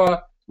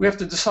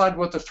decide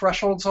what the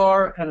thresholds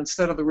are, and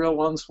instead of the real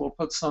ones, we'll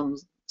put some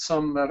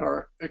that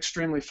are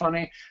extremely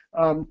funny.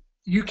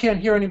 You can't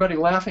hear anybody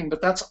laughing,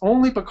 but that's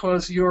only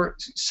because you're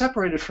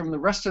separated from the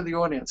rest of the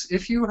audience.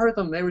 If you heard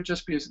them, they're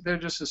just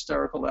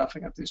hysterical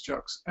laughing at these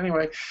jokes.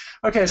 Anyway,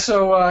 okay,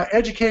 so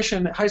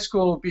education, high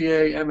school,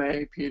 BA,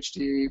 MA,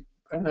 PhD,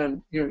 and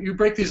then you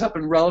break these up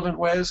in relevant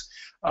ways.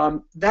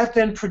 That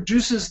then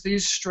produces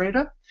these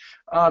strata.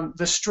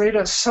 The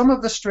strata, some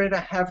of the strata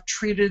have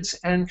treateds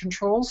and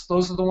controls.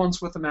 Those are the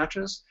ones with the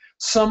matches.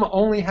 Some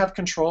only have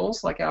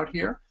controls, like out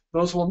here.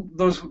 Those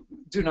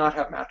do not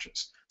have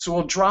matches. So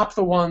we'll drop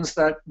the ones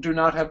that do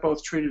not have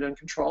both treated and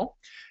control.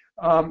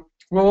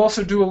 We'll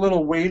also do a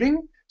little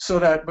weighting so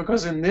that,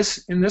 because in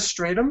this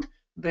stratum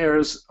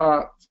there's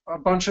a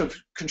bunch of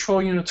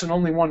control units and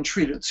only one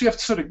treated, so you have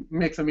to sort of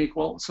make them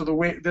equal. So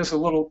there's a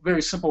little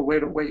very simple way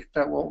to weight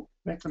that will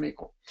make them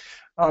equal.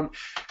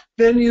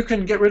 Then you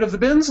can get rid of the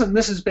bins, and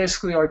this is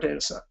basically our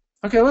data set.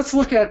 Okay, let's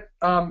look at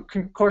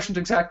coarsened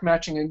exact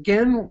matching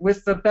again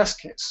with the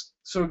best case.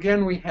 So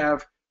again, we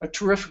have a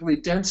terrifically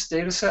dense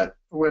data set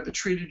where the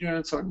treated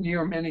units are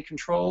near many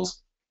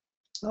controls.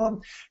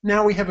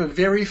 Now we have a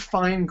very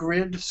fine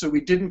grid, so we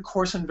didn't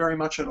coarsen very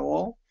much at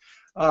all.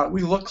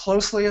 We look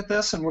closely at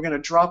this, and we're going to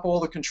drop all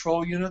the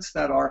control units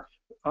that are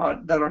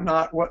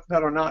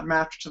not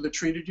matched to the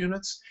treated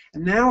units.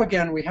 And now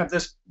again, we have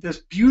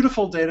this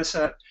beautiful data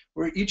set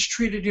where each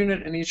treated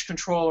unit and each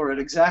control are at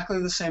exactly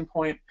the same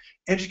point.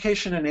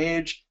 Education and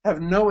age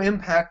have no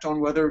impact on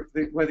whether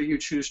you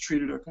choose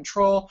treated or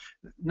control,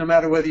 no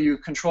matter whether you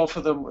control for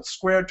them with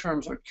squared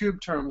terms or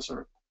cube terms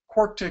or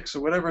quartics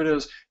or whatever it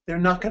is, they're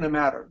not going to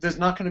matter. There's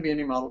not going to be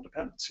any model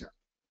dependence here.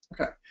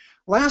 Okay.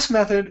 Last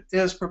method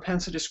is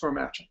propensity score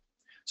matching.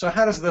 So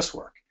how does this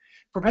work?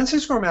 Propensity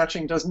score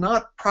matching does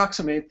not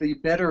approximate the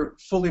better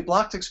fully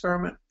blocked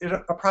experiment. It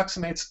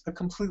approximates a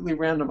completely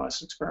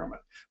randomized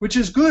experiment, which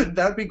is good.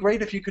 That would be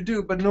great if you could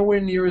do, but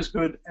nowhere near as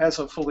good as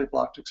a fully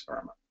blocked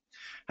experiment.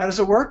 How does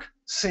it work?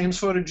 Same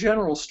sort of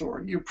general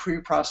story. You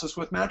pre-process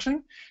with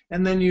matching,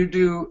 and then you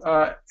do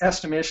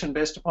estimation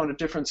based upon a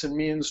difference in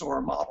means or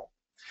a model.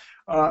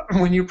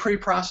 When you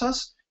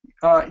pre-process,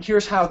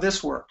 here's how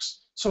this works.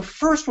 So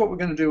first what we're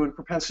going to do in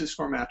propensity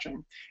score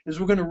matching is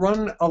we're going to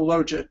run a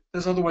logit.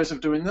 There's other ways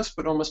of doing this,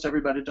 but almost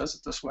everybody does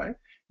it this way.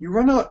 You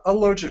run a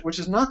logit, which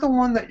is not the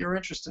one that you're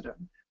interested in,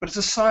 but it's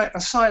a side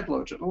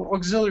logit, or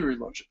auxiliary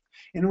logit,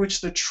 in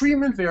which the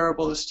treatment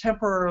variable is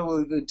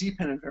temporarily the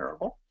dependent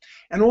variable,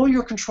 and all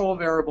your control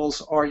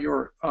variables are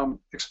your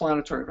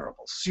explanatory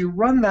variables. So you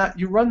run that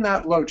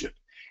logit,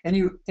 and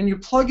you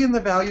plug in the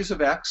values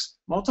of x,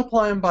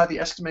 multiply them by the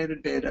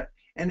estimated beta,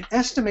 and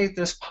estimate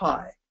this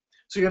pi.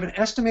 So you have an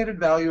estimated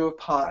value of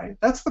pi.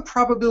 That's the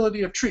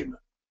probability of treatment.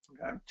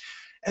 Okay?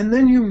 And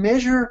then you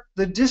measure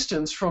the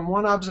distance from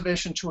one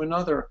observation to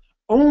another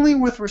only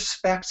with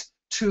respect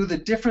to the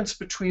difference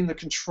between the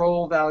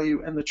control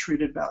value and the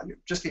treated value,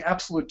 just the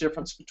absolute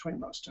difference between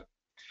those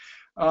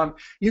two.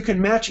 You can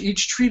match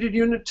each treated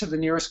unit to the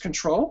nearest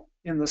control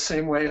in the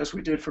same way as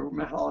we did for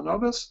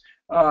Mahalanobis.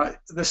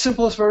 The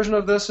simplest version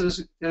of this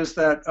is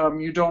that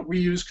you don't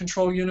reuse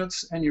control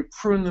units and you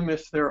prune them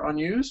if they're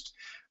unused.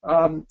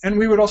 And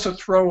we would also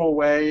throw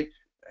away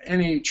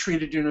any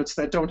treated units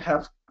that don't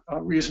have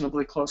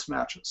reasonably close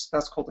matches.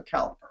 That's called a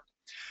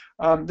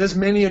caliper. There's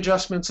many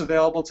adjustments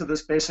available to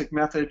this basic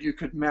method. You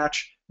could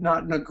match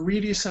not in a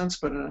greedy sense,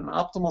 but in an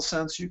optimal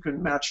sense. You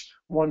can match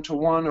 1 to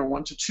 1 or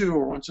 1 to 2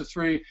 or 1 to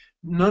 3.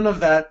 None of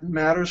that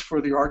matters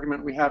for the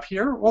argument we have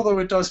here, although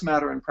it does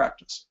matter in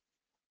practice.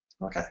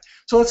 Okay,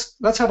 so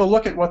let's have a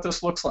look at what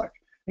this looks like.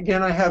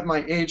 Again, I have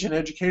my age and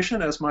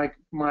education as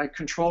my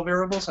control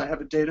variables. I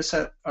have a data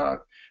set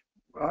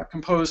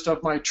composed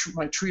of my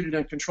treated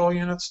and control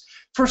units.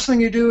 First thing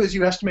you do is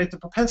you estimate the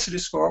propensity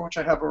score, which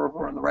I have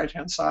over on the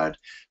right-hand side.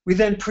 We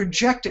then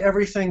project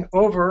everything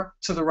over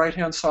to the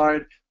right-hand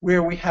side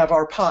where we have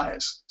our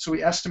pi's. So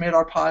we estimate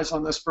our pi's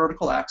on this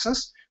vertical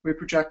axis. We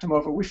project them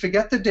over. We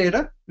forget the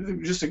data.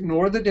 We just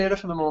ignore the data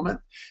for the moment.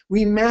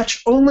 We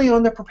match only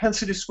on the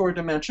propensity score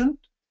dimension.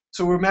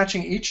 So we're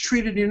matching each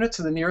treated unit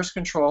to the nearest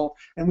control,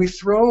 and we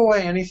throw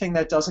away anything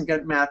that doesn't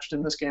get matched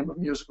in this game of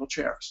musical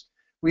chairs.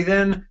 We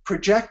then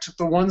project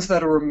the ones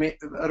that are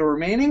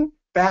remaining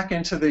back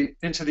into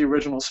the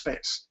original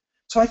space.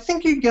 So I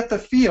think you get the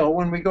feel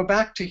when we go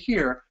back to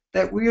here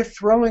that we are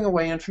throwing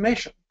away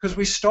information because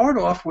we start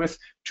off with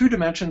 2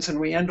 dimensions and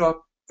we end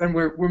up and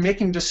we're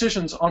making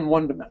decisions on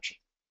 1 dimension.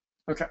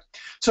 Okay,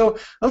 so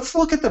let's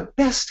look at the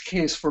best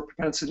case for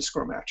propensity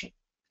score matching.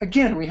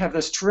 Again, we have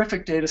this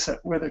terrific data set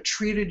where the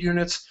treated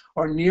units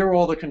are near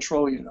all the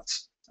control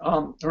units,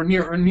 or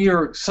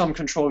near some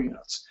control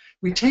units.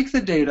 We take the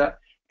data,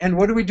 and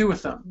what do we do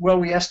with them? Well,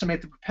 we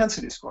estimate the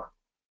propensity score.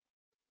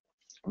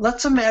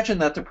 Let's imagine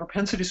that the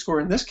propensity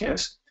score in this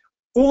case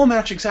all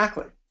match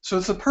exactly. So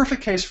it's the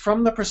perfect case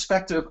from the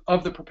perspective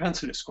of the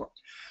propensity score.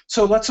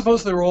 So let's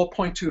suppose they're all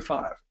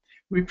 0.25.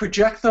 We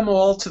project them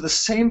all to the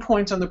same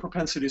point on the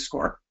propensity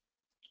score.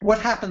 What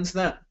happens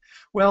then?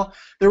 Well,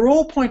 they're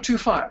all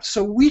 0.25.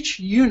 So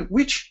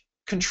which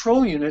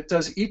control unit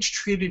does each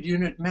treated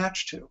unit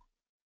match to?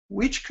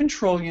 Which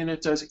control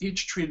unit does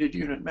each treated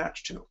unit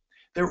match to?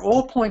 They're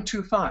all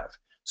 0.25.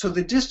 So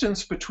the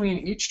distance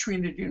between each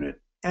treated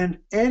unit and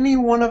any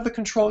one of the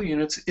control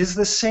units is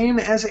the same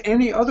as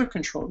any other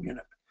control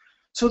unit.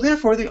 So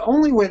therefore, the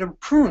only way to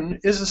prune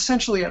is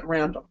essentially at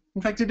random.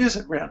 In fact, it is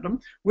at random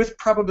with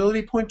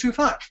probability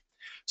 0.25.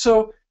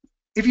 So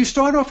if you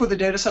start off with a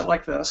data set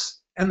like this,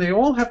 and they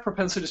all have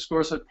propensity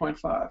scores at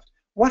 0.5,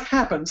 what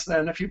happens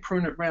then if you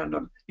prune at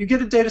random? You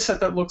get a data set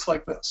that looks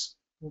like this.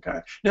 Okay.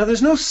 Now,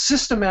 there's no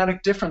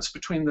systematic difference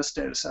between this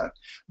data set,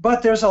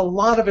 but there's a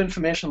lot of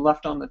information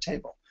left on the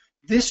table.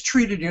 This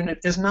treated unit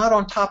is not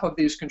on top of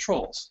these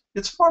controls.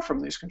 It's far from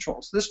these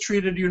controls. This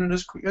treated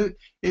unit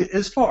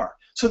is far.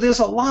 So there's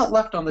a lot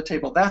left on the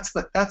table. That's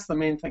the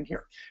main thing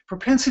here.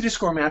 Propensity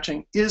score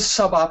matching is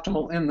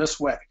suboptimal in this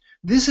way.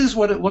 This is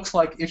what it looks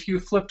like if you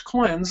flipped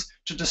coins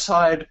to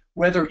decide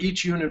whether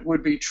each unit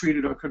would be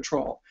treated or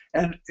controlled.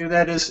 And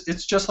that is,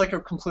 it's just like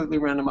a completely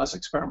randomized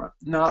experiment,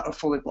 not a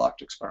fully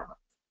blocked experiment.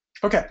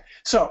 Okay,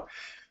 so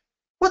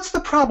what's the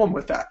problem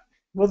with that?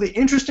 Well, the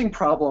interesting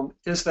problem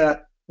is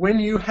that when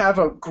you have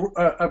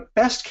a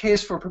best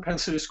case for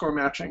propensity score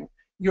matching,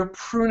 you're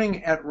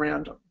pruning at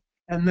random.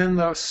 And then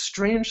the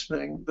strange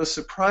thing, the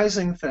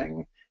surprising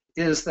thing,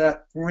 is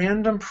that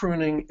random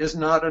pruning is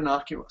not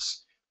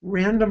innocuous.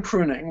 Random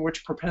pruning,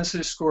 which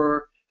propensity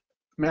score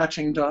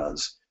matching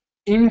does,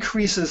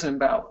 increases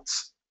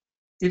imbalance.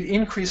 It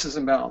increases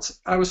imbalance.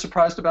 I was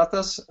surprised about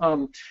this.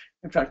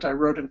 In fact, I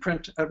wrote in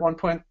print at one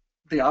point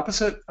the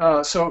opposite.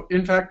 So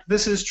in fact,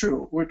 this is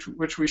true,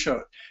 which we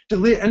showed.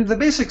 And the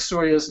basic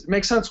story is, it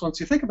makes sense once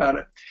you think about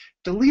it.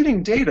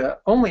 Deleting data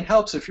only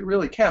helps if you're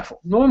really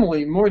careful.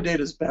 Normally, more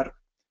data is better.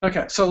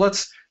 Okay, so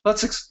let's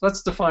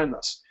define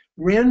this.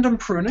 Random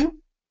pruning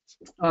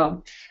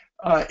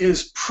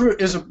is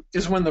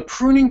when the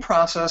pruning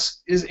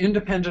process is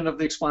independent of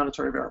the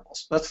explanatory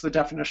variables. That's the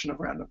definition of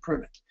random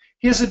pruning.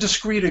 Here's a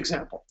discrete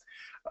example.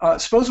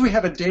 Suppose we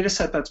have a data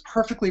set that's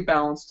perfectly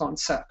balanced on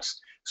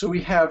sex. So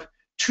we have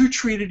 2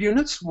 treated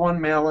units, 1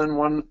 male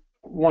and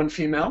one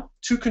female,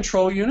 2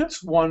 control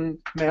units, 1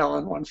 male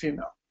and 1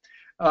 female.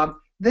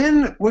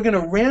 Then we're going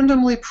to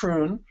randomly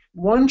prune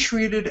one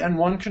treated and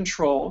one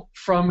control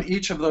from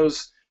each of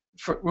those.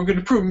 We're going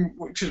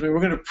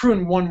to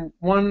prune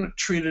one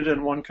treated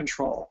and one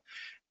control.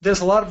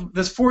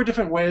 There's 4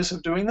 different ways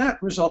of doing that,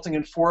 resulting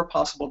in 4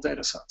 possible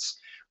data sets.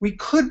 We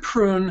could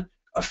prune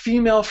a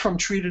female from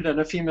treated and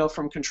a female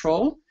from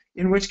control,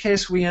 in which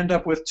case we end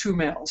up with 2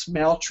 males,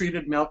 male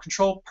treated, male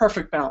control,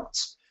 perfect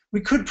balance.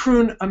 We could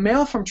prune a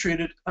male from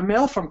treated, a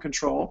male from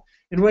control,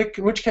 in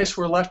which case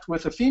we're left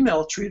with a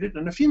female treated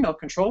and a female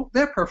control.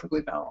 They're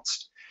perfectly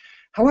balanced.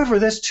 However,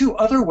 there's 2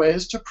 other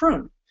ways to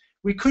prune.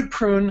 We could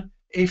prune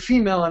a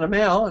female and a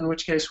male, in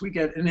which case we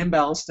get an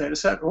imbalanced data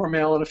set, or a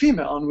male and a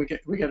female, and we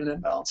get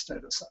an imbalanced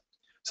data set.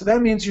 So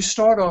that means you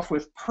start off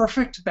with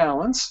perfect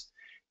balance,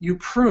 you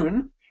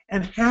prune,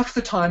 and half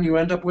the time you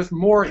end up with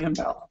more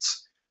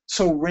imbalance.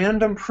 So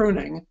random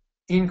pruning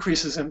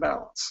increases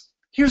imbalance.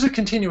 Here's a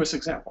continuous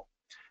example.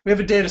 We have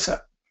a data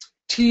set.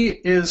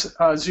 T is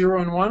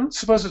 0 and 1.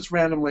 Suppose it's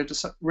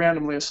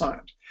randomly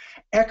assigned.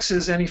 X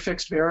is any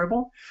fixed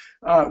variable.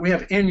 We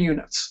have n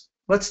units.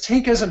 Let's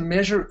take as a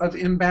measure of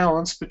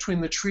imbalance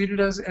between the treated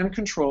and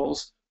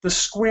controls the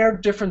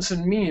squared difference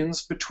in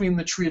means between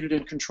the treated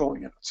and control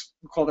units.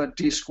 We call that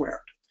d squared.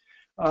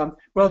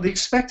 Well, the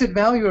expected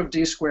value of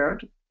d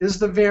squared is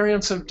the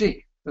variance of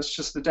d. That's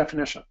just the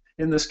definition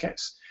in this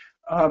case.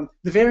 The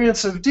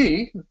variance of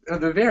d,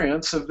 the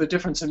variance of the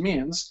difference in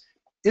means,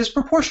 is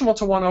proportional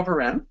to 1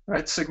 over n,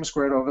 right? Sigma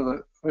squared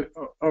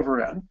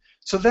over n.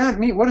 So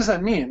what does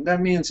that mean?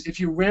 That means if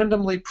you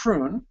randomly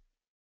prune,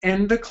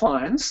 n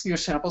declines, your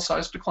sample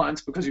size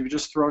declines because you've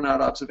just thrown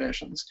out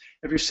observations.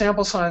 If your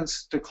sample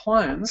size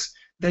declines,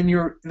 then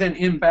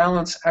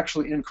imbalance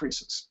actually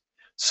increases.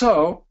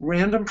 So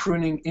random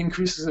pruning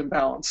increases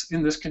imbalance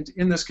in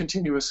this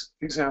continuous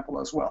example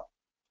as well.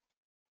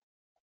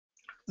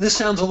 This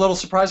sounds a little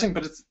surprising,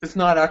 but it's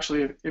not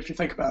actually if you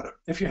think about it.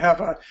 If you have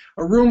a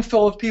room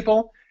full of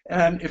people,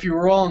 and if you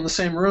were all in the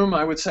same room,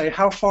 I would say,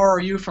 how far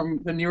are you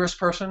from the nearest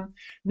person?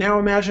 Now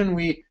imagine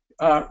we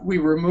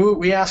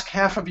ask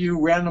half of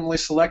you randomly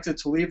selected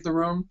to leave the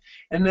room,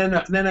 and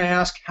then I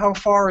ask, how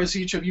far is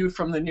each of you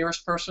from the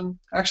nearest person?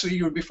 Actually,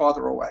 you would be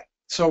farther away.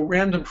 So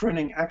random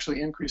pruning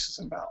actually increases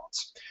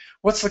imbalance.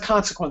 What's the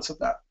consequence of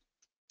that?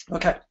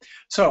 Okay,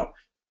 so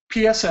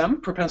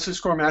PSM, propensity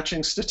score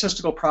matching,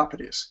 statistical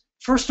properties.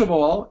 First of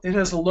all, it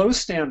has low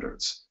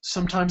standards.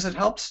 Sometimes it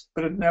helps,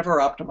 but it never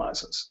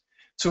optimizes.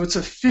 So it's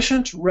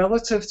efficient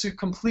relative to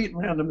complete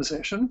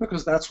randomization,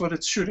 because that's what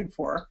it's shooting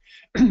for,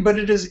 but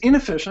it is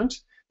inefficient,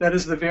 that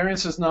is, the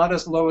variance is not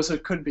as low as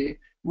it could be,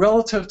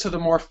 relative to the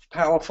more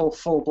powerful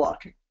full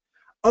blocking.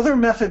 Other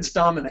methods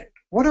dominate.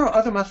 What are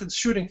other methods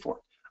shooting for?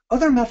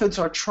 Other methods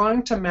are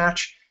trying to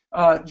match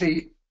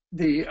the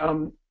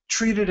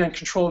treated and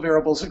control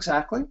variables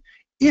exactly.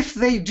 If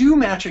they do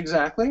match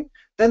exactly,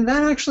 then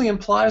that actually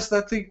implies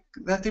that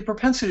the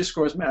propensity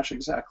scores match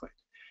exactly.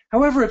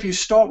 However, if you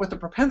start with the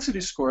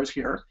propensity scores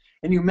here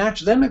and you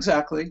match them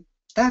exactly,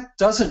 that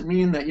doesn't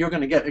mean that you're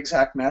going to get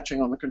exact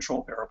matching on the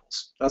control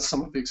variables. That's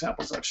some of the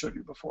examples I've showed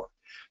you before.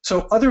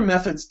 So other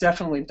methods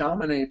definitely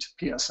dominate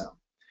PSM.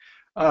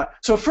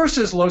 So first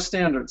is low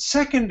standards.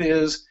 Second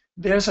is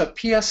there's a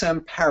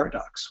PSM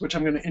paradox, which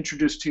I'm going to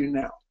introduce to you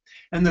now.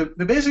 And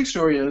the basic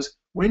story is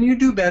when you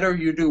do better,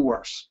 you do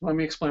worse. Let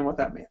me explain what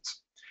that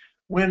means.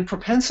 When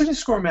propensity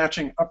score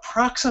matching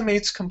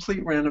approximates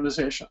complete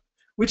randomization,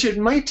 which it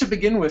might to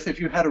begin with if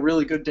you had a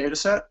really good data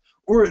set,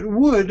 or it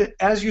would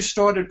as you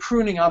started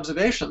pruning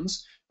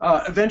observations,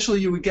 eventually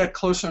you would get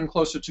closer and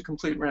closer to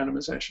complete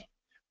randomization.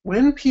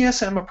 When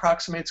PSM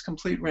approximates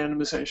complete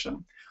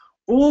randomization,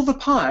 all the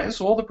pi's,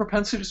 all the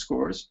propensity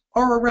scores,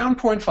 are around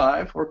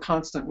 0.5 or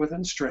constant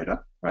within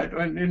strata, right?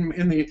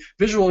 In the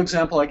visual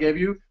example I gave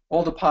you,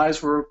 all the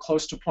pi's were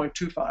close to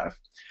 0.25.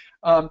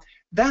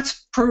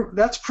 That's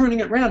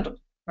pruning at random,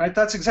 right?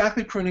 That's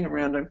exactly pruning at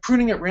random.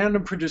 Pruning at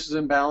random produces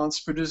imbalance,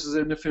 produces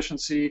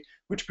inefficiency,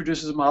 which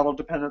produces model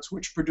dependence,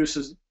 which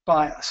produces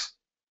bias.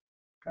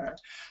 Okay?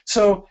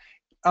 So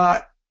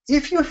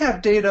if you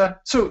have data,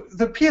 so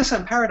the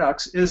PSM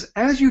paradox is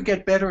as you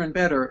get better and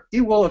better,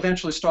 it will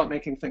eventually start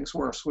making things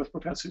worse with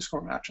propensity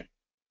score matching.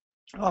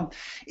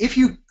 If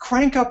you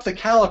crank up the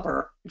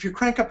caliper,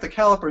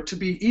 to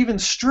be even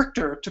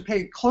stricter, to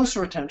pay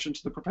closer attention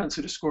to the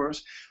propensity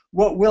scores,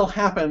 what will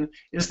happen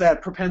is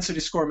that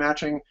propensity score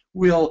matching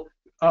will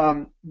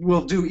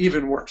do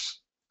even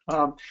worse.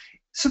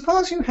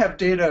 Suppose you have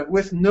data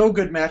with no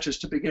good matches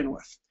to begin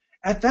with.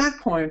 At that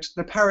point,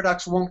 the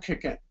paradox won't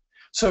kick in.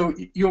 So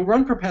you'll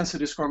run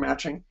propensity score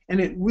matching, and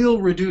it will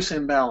reduce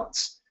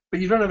imbalance, but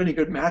you don't have any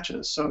good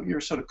matches, so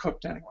you're sort of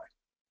cooked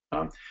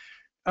anyway.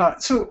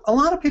 So a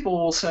lot of people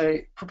will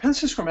say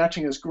propensity score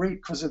matching is great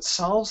because it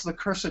solves the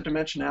cursor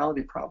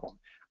dimensionality problem.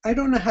 I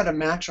don't know how to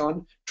match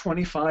on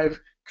 25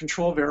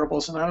 control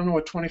variables, and I don't know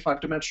what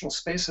 25-dimensional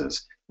space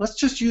is. Let's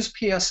just use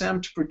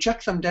PSM to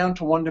project them down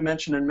to 1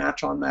 dimension and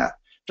match on that.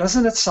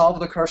 Doesn't it solve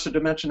the cursor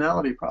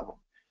dimensionality problem?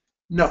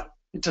 No,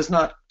 it does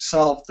not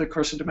solve the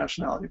cursor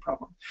dimensionality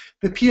problem.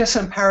 The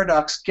PSM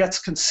paradox gets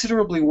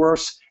considerably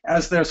worse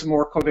as there's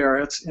more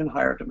covariates in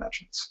higher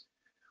dimensions.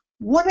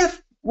 What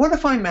if what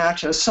if I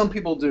match, as some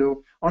people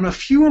do, on a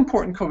few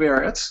important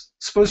covariates,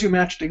 suppose you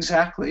matched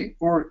exactly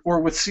or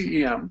with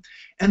CEM,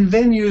 and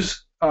then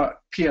use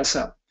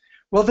PSM?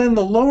 Well, then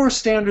the lower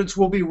standards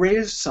will be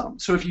raised some.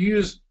 So if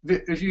you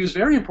use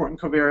very important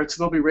covariates,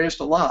 they'll be raised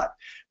a lot.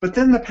 But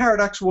then the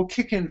paradox will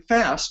kick in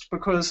fast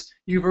because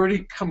you've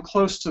already come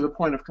close to the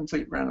point of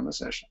complete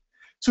randomization.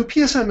 So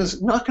PSM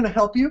is not going to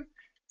help you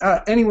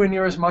anywhere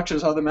near as much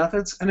as other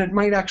methods, and it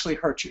might actually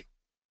hurt you.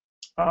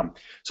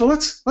 So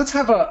let's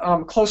have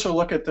a closer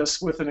look at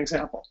this with an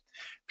example.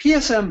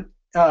 PSM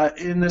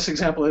in this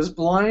example is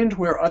blind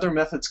where other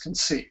methods can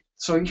see.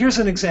 So here's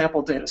an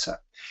example data set.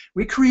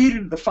 We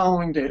created the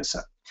following data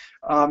set.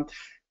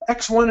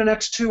 X1 and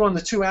X2 on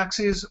the two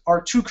axes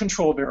are two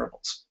control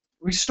variables.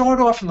 We start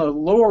off in the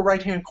lower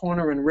right-hand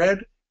corner in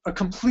red, a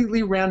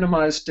completely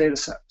randomized data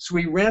set. So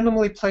we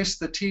randomly placed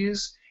the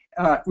T's.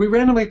 We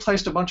randomly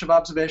placed a bunch of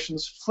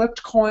observations,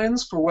 flipped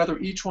coins for whether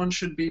each one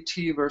should be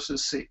T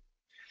versus C.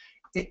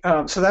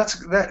 So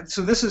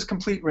this is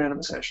complete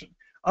randomization.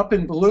 Up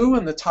in blue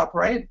in the top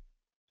right,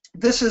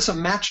 this is a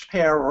matched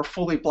pair or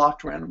fully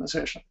blocked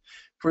randomization.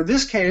 For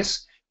this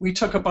case, we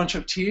took a bunch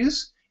of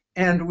T's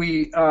and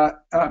we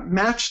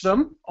matched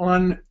them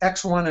on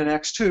X1 and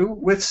X2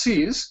 with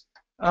C's.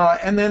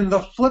 And then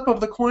the flip of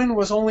the coin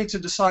was only to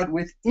decide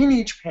within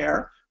each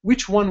pair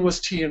which one was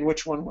T and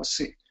which one was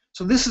C.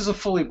 So this is a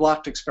fully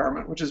blocked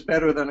experiment, which is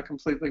better than a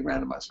completely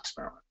randomized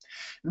experiment.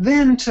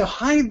 Then to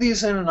hide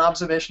these in an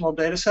observational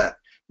data set,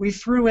 we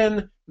threw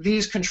in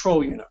these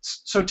control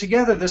units. So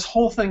together this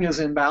whole thing is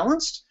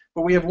imbalanced,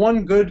 but we have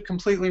one good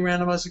completely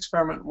randomized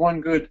experiment, one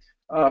good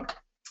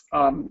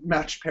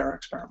matched pair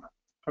experiment.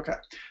 Okay,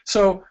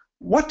 so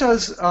what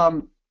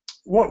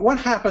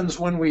happens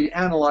when we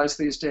analyze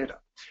these data?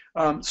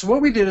 So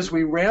what we did is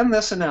we ran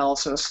this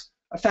analysis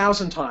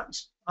 1,000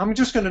 times. I'm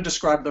just going to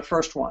describe the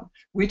first one,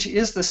 which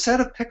is the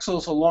set of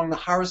pixels along the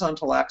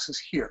horizontal axis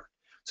here.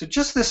 So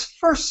just this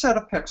first set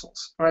of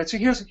pixels. All right, so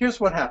here's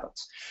what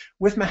happens.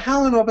 With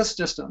Mahalanobis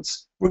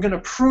distance, we're going to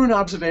prune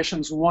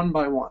observations one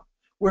by one.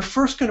 We're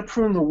first going to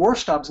prune the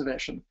worst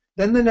observation,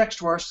 then the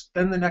next worst,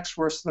 then the next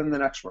worst, then the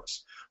next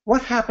worst.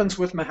 What happens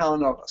with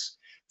Mahalanobis?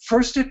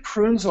 First, it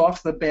prunes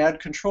off the bad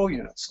control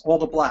units, all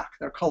the black.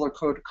 They're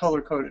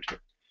color-coded here.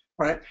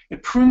 Right?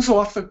 It prunes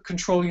off the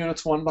control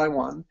units one by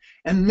one,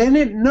 and then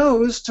it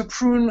knows to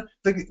prune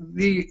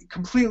the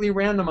completely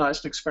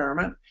randomized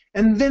experiment,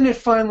 and then it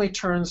finally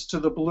turns to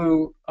the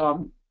blue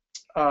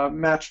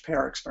matched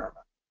pair experiment.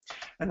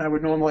 And I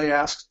would normally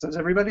ask, does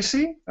everybody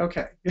see?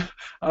 Okay.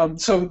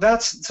 So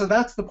that's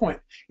the point.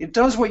 It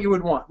does what you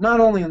would want,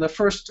 not only in the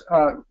first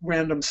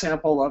random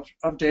sample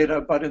of data,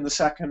 but in the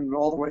second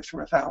all the way through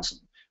 1,000.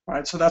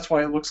 Right, so that's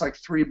why it looks like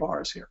 3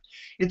 bars here.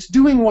 It's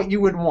doing what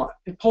you would want.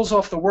 It pulls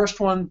off the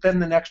worst one, then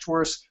the next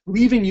worst,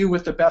 leaving you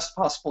with the best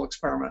possible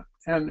experiment,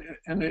 and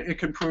it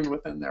can prune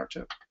within there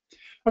too.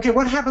 Okay,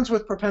 what happens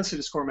with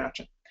propensity score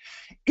matching?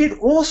 It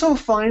also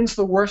finds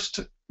the worst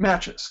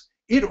matches.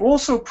 It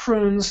also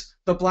prunes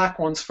the black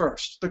ones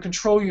first, the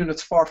control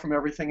units far from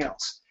everything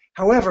else.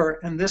 However,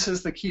 and this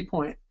is the key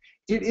point,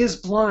 it is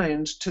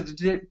blind to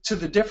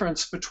the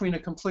difference between a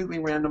completely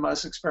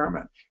randomized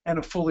experiment and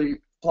a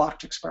fully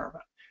blocked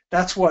experiment.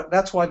 That's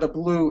why the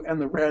blue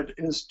and the red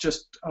is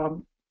just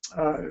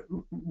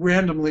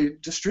randomly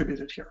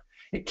distributed here.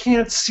 It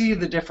can't see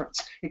the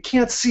difference. It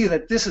can't see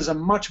that this is a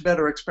much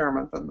better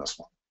experiment than this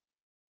one.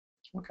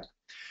 Okay,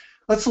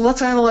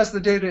 let's analyze the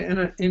data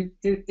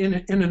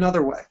in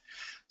another way.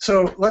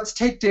 So let's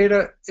take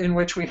data in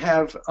which we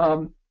have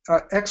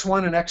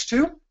X1 and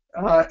X2.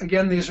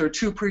 Again, these are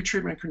two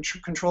pretreatment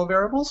control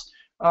variables.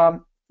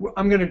 I'm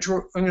going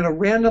to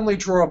randomly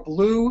draw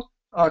blue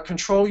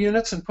control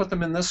units and put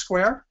them in this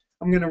square.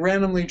 I'm going to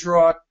randomly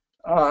draw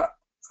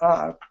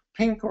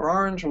pink or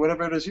orange or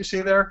whatever it is you see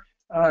there,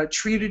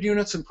 treated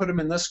units and put them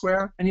in this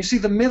square. And you see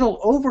the middle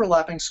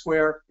overlapping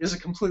square is a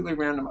completely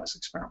randomized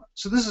experiment.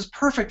 So this is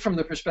perfect from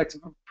the perspective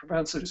of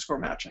propensity score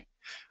matching.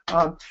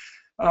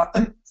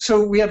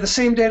 So we have the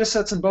same data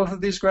sets in both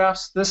of these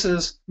graphs. This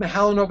is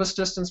Mahalanobis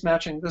distance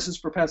matching. This is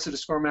propensity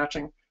score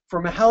matching.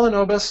 For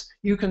Mahalanobis,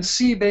 you can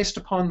see based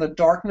upon the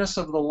darkness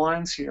of the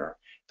lines here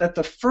that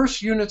the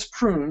first units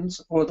prunes,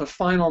 or the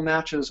final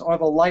matches, are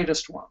the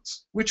lightest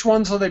ones. Which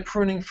ones are they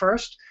pruning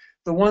first?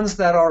 The ones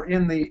that are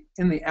in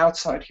the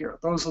outside here.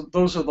 Those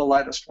are the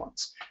lightest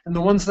ones. And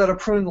the ones that are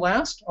pruned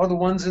last are the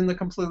ones in the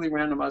completely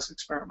randomized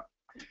experiment.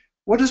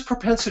 What does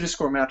propensity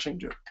score matching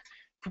do?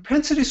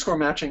 Propensity score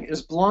matching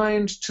is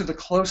blind to the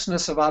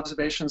closeness of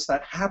observations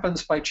that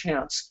happens by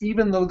chance,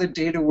 even though the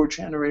data were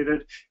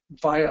generated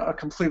via a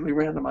completely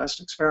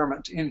randomized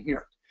experiment in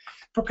here.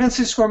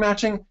 Propensity score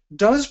matching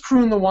does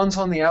prune the ones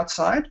on the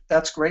outside.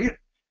 That's great.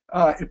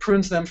 It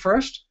prunes them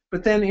first.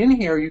 But then in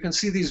here, you can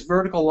see these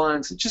vertical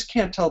lines. It just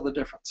can't tell the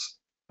difference.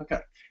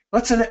 Okay,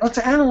 let's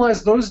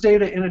analyze those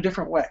data in a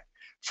different way.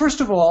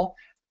 First of all,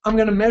 I'm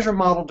going to measure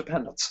model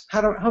dependence.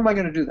 How am I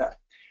going to do that?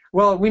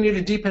 Well, we need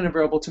a dependent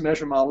variable to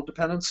measure model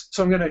dependence,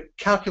 so I'm going to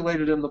calculate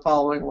it in the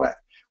following way.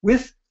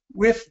 With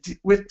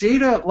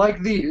data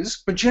like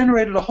these, but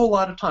generated a whole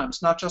lot of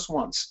times, not just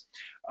once,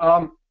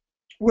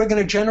 we're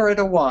going to generate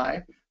a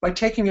y by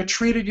taking a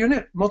treated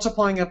unit,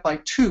 multiplying it by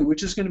 2,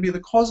 which is going to be the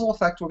causal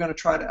effect we're going to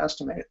try to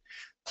estimate,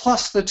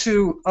 plus the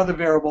 2 other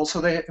variables,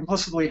 so they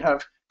implicitly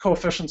have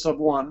coefficients of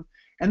 1.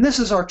 And this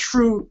is our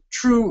true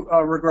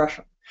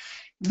regression.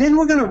 Then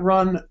we're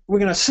going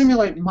to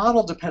simulate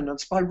model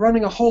dependence by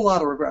running a whole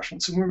lot of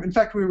regressions. And in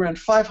fact, we ran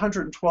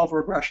 512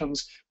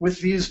 regressions with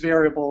these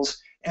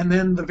variables, and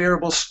then the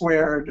variables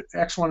squared,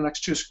 x1 and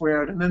x2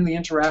 squared, and then the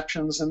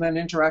interactions, and then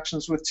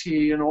interactions with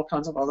t and all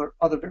kinds of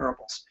other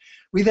variables.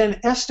 We then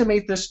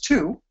estimate this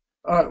too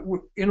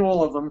in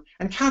all of them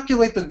and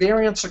calculate the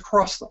variance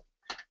across them.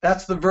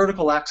 That's the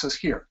vertical axis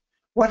here.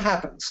 What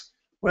happens?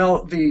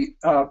 Well, the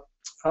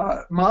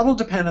model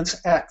dependence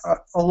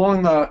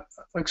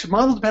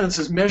model dependence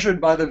is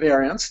measured by the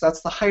variance.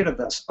 That's the height of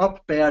this,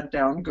 up, bad,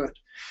 down, good.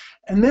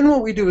 And then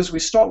what we do is we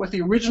start with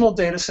the original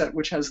data set,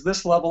 which has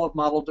this level of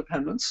model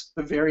dependence,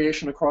 the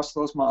variation across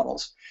those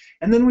models.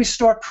 And then we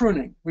start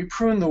pruning. We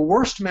prune the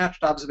worst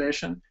matched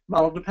observation,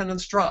 model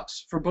dependence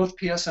drops for both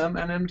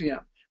PSM and MDM.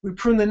 We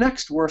prune the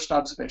next worst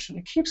observation.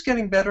 It keeps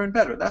getting better and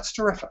better. That's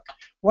terrific.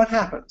 What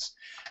happens?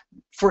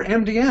 For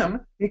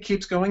MDM, it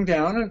keeps going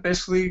down and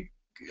basically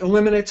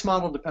eliminates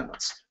model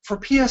dependence. For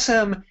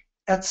PSM,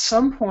 at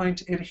some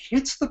point, it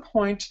hits the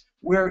point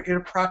where it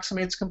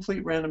approximates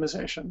complete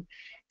randomization,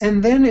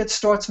 and then it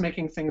starts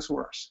making things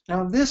worse.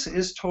 Now, this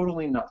is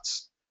totally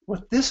nuts.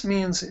 What this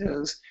means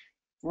is,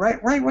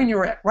 right when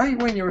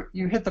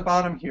you hit the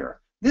bottom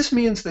here, this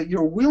means that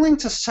you're willing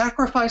to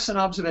sacrifice an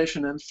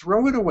observation and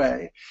throw it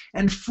away,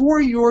 and for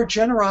your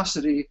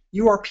generosity,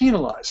 you are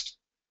penalized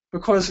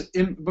because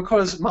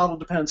model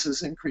dependence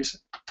is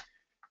increasing.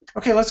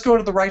 Okay, let's go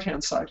to the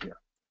right-hand side here.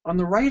 On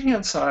the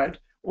right-hand side,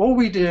 all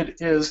we did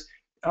is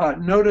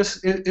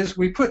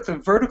we put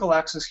the vertical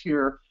axis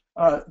here,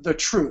 the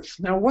truth.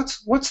 Now,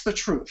 what's the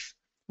truth?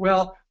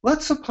 Well,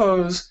 let's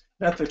suppose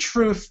that the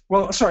truth.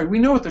 Well, sorry, we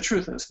know what the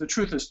truth is. The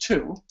truth is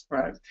 2,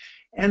 right?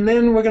 And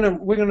then we're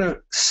gonna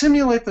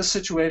simulate the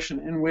situation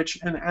in which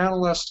an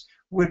analyst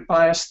would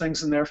bias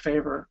things in their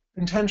favor,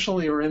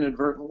 intentionally or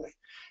inadvertently.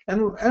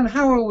 And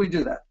how will we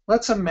do that?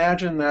 Let's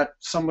imagine that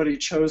somebody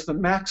chose the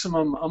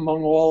maximum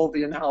among all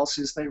the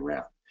analyses they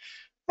ran.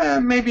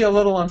 Maybe a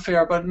little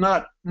unfair, but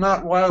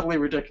not wildly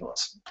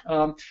ridiculous.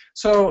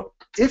 So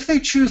if they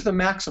choose the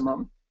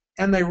maximum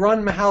and they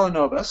run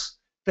Mahalanobis,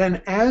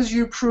 then as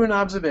you prune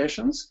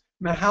observations,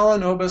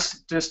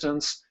 Mahalanobis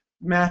distance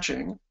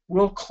matching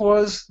will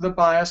cause the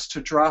bias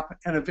to drop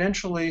and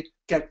eventually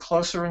get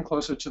closer and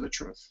closer to the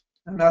truth.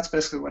 And that's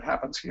basically what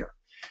happens here.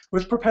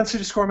 With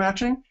propensity score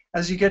matching,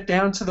 as you get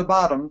down to the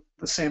bottom,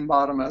 the same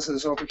bottom as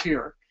is over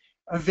here,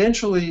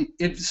 eventually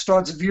it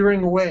starts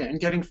veering away and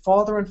getting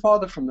farther and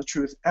farther from the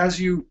truth as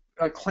you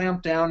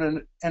clamp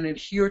down and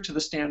adhere to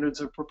the standards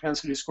of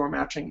propensity score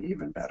matching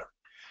even better.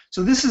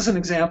 So this is an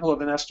example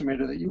of an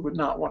estimator that you would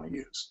not want to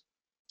use.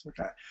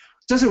 Okay.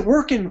 Does it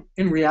work in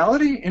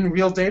reality, in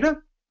real data?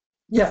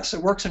 Yes,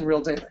 it works in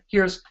real data.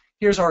 Here's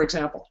our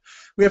example.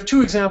 We have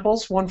 2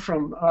 examples, one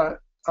from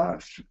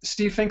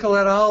Steve Finkel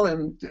et al.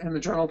 in the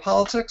Journal of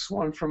Politics,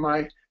 one from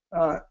my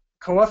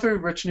co-author,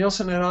 Rich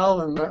Nielsen et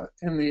al. in the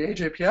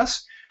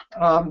AJPS.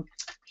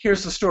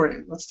 Here's the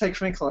story. Let's take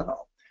Finkel et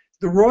al.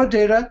 The raw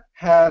data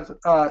have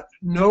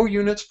no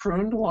units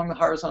pruned along the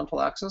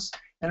horizontal axis,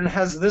 and it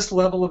has this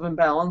level of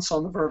imbalance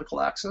on the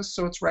vertical axis,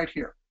 so it's right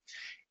here.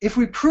 If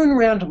we prune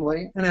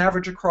randomly and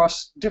average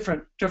across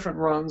different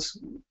runs,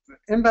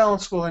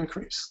 imbalance will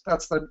increase.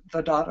 That's the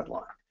dotted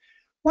line.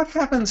 What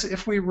happens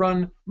if we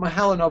run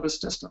Mahalanobis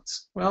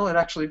distance? Well, it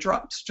actually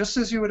drops, just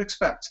as you would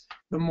expect.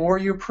 The more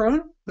you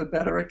prune, the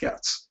better it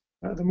gets.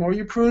 The more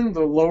you prune,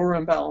 the lower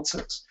imbalance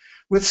is.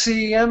 With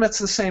CEM, it's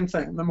the same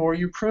thing. The more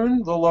you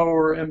prune, the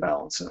lower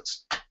imbalance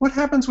is. What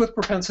happens with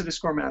propensity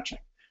score matching?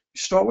 You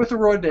start with the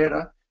raw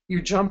data,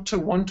 you jump to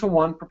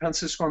 1-to-1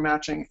 propensity score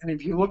matching, and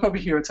if you look over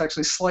here, it's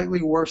actually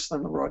slightly worse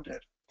than the raw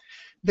data.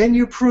 Then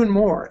you prune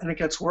more, and it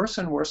gets worse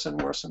and worse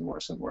and worse and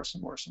worse and worse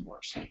and worse and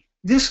worse.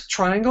 This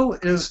triangle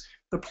is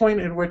the point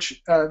in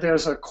which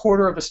there's a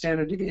quarter of a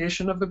standard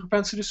deviation of the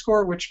propensity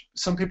score, which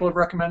some people have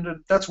recommended.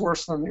 That's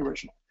worse than the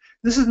original.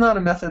 This is not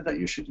a method that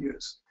you should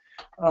use.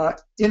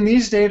 In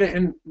these data,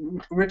 in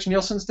Rich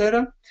Nielsen's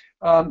data,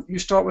 you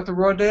start with the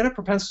raw data.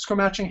 Propensity score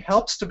matching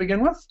helps to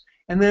begin with.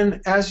 And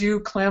then as you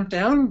clamp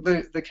down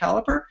the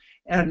caliper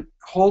and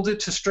hold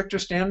it to stricter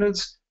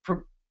standards,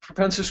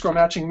 propensity score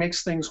matching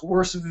makes things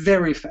worse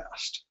very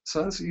fast.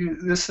 So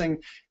this thing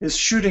is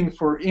shooting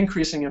for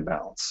increasing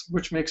imbalance,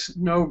 which makes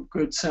no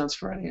good sense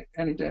for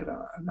any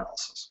data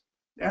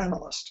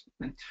analyst.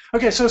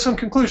 Okay, so some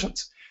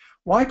conclusions.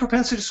 Why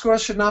propensity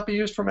scores should not be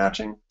used for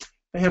matching?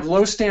 They have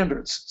low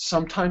standards.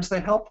 Sometimes they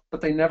help,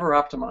 but they never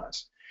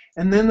optimize.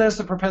 And then there's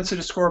the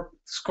propensity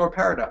score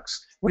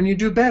paradox. When you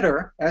do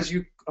better, as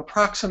you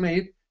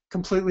approximate a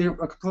completely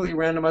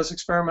randomized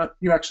experiment,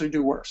 you actually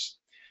do worse.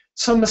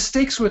 Some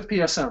mistakes with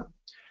PSM.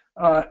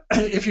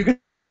 If you're going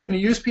to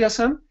use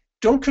PSM,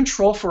 Don't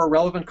control for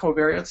irrelevant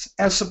covariates,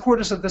 as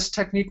supporters of this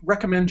technique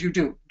recommend you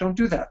do. Don't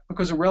do that,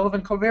 because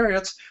irrelevant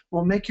covariates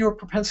will make your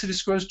propensity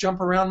scores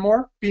jump around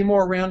more, be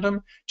more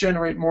random,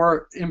 generate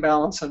more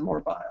imbalance and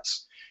more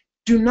bias.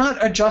 Do not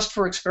adjust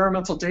for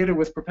experimental data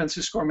with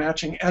propensity score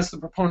matching, as the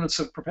proponents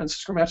of propensity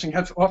score matching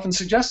have often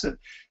suggested.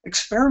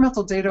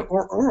 Experimental data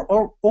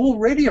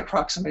already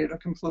approximate a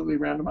completely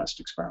randomized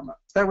experiment.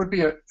 That would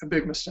be a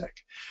big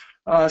mistake.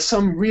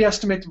 Some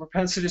re-estimate the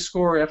propensity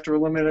score after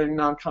eliminating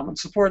non-common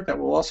support. That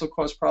will also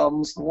cause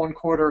problems. The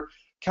 1/4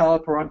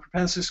 caliper on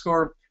propensity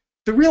score.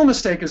 The real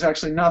mistake is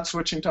actually not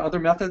switching to other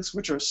methods,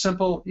 which are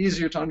simple,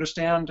 easier to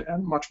understand,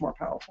 and much more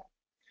powerful.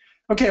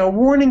 Okay, a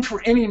warning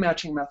for any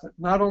matching method,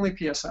 not only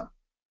PSM.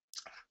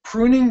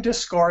 Pruning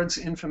discards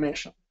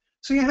information.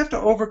 So you have to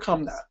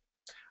overcome that.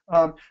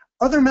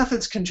 Other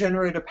methods can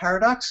generate a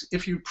paradox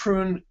if you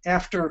prune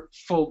after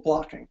full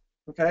blocking.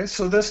 Okay,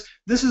 so this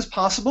is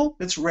possible.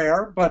 It's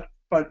rare, but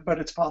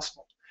it's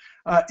possible.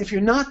 If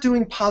you're not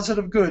doing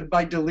positive good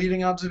by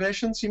deleting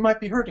observations, you might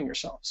be hurting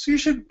yourself. So you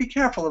should be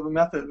careful of a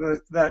method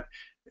that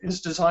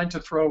is designed to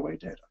throw away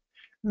data.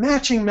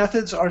 Matching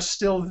methods are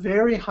still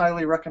very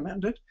highly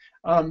recommended.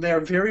 They are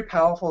very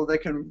powerful. They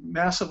can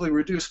massively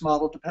reduce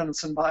model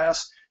dependence and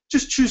bias.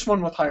 Just choose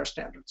one with higher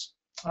standards.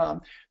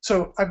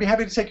 So I'd be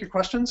happy to take your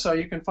questions.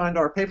 You can find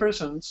our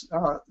papers and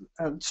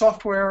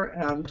software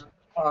and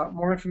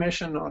more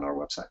information on our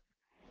website.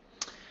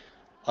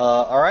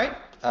 All right.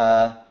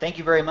 Thank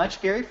you very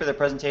much, Gary, for the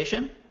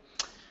presentation.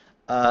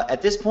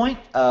 At this point,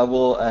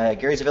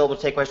 Gary's available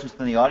to take questions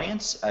from the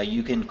audience.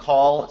 You can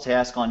call to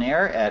ask on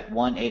air at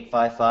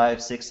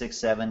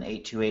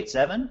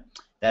 1-855-667-8287.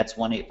 That's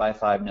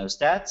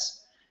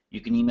 1-855-NO-STATS.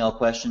 You can email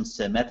questions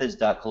to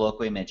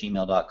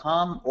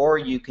methods.colloquium@gmail.com, or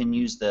you can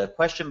use the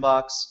question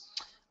box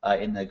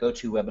in the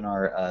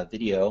GoToWebinar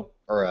video,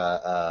 or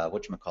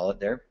whatchamacallit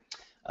there.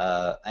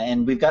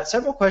 And we've got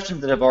several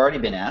questions that have already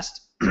been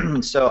asked.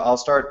 So I'll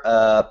start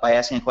by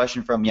asking a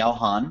question from Yao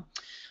Han.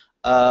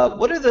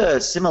 What are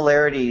the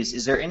similarities?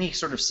 Is there any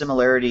sort of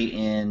similarity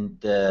in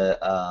the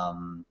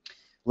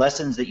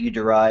lessons that you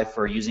derive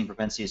for using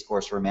propensity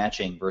scores for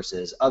matching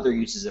versus other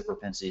uses of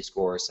propensity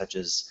scores, such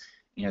as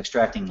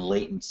extracting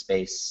latent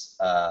space,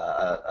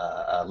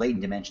 latent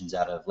dimensions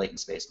out of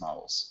latent space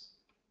models?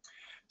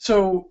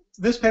 So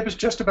this paper is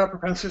just about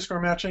propensity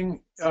score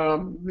matching.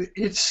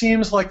 It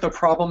seems like the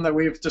problem that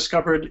we've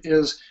discovered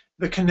is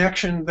the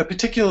connection, the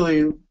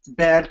particularly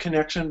bad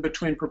connection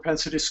between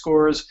propensity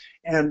scores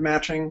and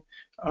matching.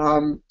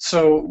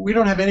 So we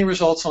don't have any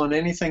results on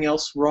anything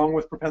else wrong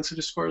with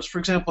propensity scores. For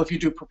example, if you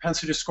do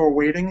propensity score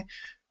weighting,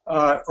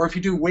 or if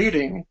you do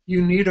weighting,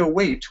 you need a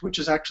weight, which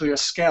is actually a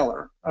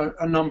scalar,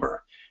 a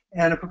number.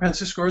 And a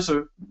propensity score is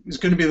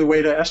going to be the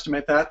way to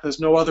estimate that. There's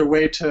no other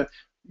way to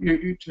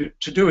do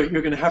it.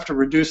 You're going to have to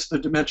reduce the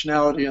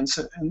dimensionality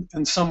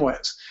in some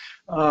ways.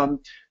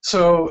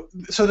 So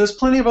there's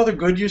plenty of other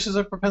good uses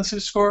of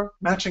propensity score.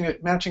 Matching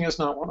is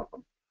not one of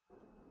them.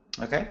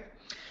 Okay.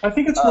 I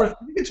think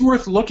it's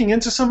worth looking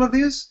into some of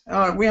these.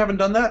 We haven't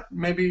done that.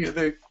 Maybe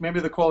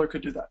the caller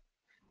could do that.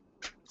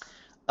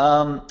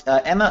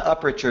 Emma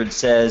Uprichard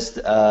says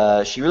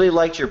she really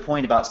liked your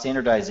point about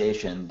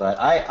standardization, but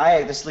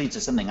this leads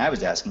to something I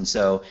was asking.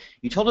 So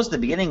you told us at the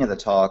beginning of the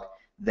talk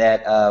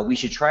that we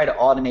should try to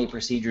automate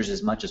procedures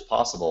as much as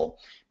possible.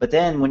 But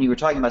then when you were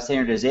talking about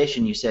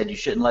standardization, you said you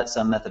shouldn't let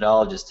some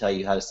methodologists tell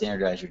you how to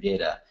standardize your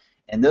data.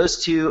 And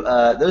those two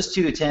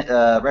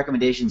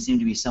recommendations seem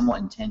to be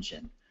somewhat in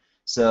tension.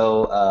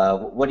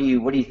 So what do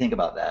you think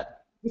about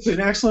that? It's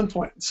an excellent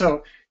point.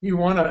 So you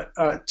want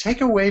to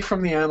take away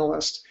from the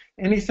analyst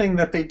anything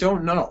that they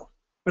don't know.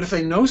 But if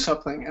they know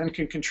something and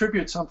can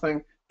contribute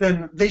something,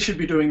 then they should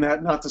be doing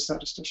that, not the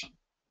statistician.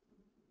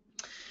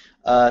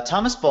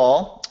 Thomas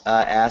Ball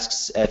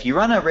asks, if you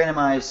run a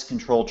randomized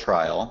controlled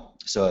trial,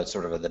 so it's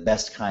sort of the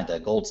best kind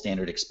of gold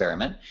standard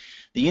experiment,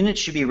 the units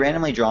should be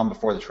randomly drawn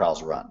before the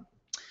trial's run.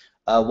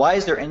 Why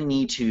is there any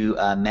need to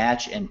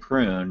match and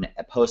prune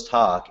post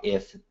hoc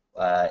if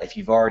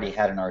you've already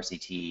had an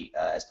RCT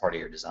as part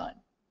of your design?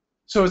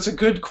 So it's a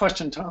good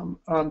question, Tom.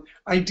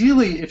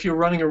 Ideally, if you're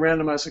running a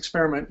randomized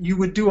experiment, you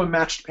would do a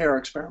matched pair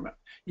experiment.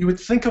 You would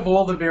think of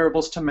all the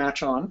variables to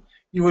match on.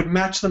 You would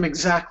match them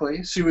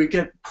exactly, so you would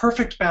get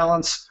perfect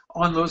balance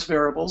on those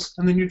variables,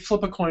 and then you'd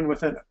flip a coin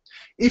within it.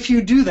 If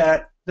you do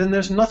that, then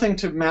there's nothing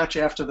to match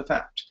after the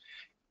fact.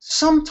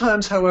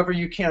 Sometimes, however,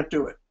 you can't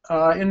do it.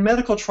 In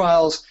medical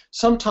trials,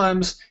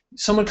 sometimes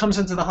someone comes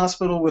into the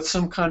hospital with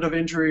some kind of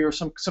injury or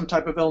some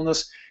type of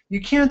illness.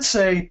 You can't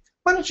say,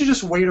 why don't you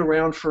just wait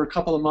around for a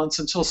couple of months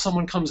until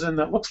someone comes in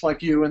that looks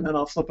like you, and then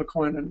I'll flip a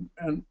coin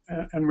and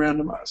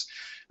randomize.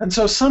 And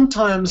so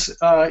sometimes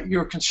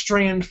you're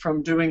constrained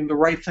from doing the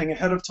right thing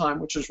ahead of time,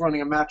 which is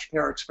running a matched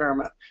pair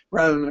experiment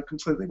rather than a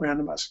completely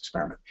randomized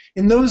experiment.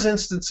 In those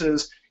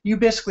instances, you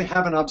basically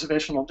have an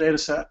observational data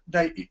set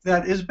that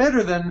is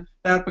better than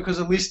that, because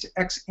at least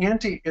ex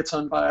ante it's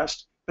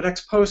unbiased, but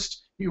ex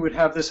post you would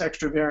have this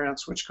extra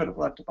variance which could have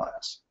led to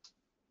bias.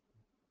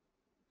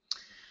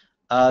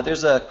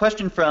 There's a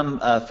question from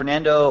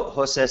Fernando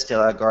Jose de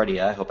la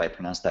Guardia. I hope I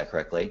pronounced that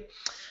correctly.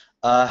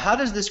 How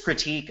does this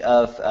critique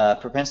of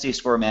propensity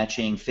score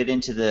matching fit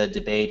into the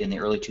debate in the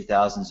early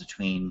 2000s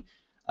between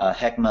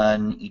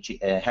Heckman,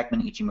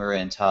 Ichimura,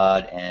 and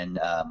Todd, and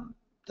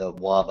the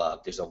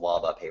WABA? There's a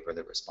WABA paper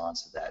that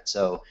responds to that.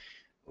 So,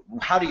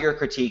 how do your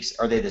critiques,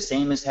 are they the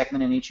same as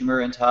Heckman and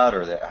Ichimura and Todd,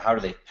 or how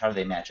do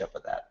they match up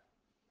with that?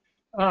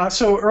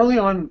 So early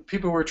on,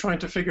 people were trying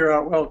to figure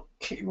out,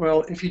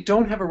 well, if you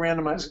don't have a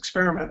randomized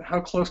experiment, how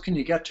close can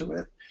you get to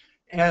it?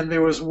 And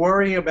there was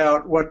worry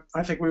about what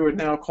I think we would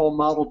now call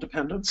model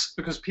dependence,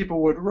 because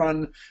people would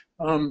run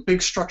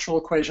big structural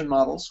equation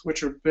models,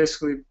 which are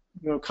basically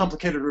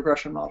complicated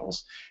regression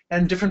models,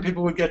 and different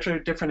people would get to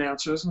different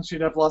answers, and so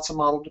you'd have lots of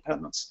model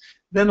dependence.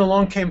 Then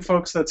along came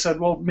folks that said,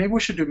 well, maybe we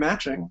should do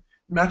matching.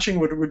 Matching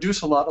would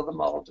reduce a lot of the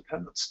model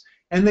dependence.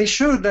 And they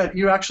showed that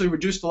you actually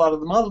reduced a lot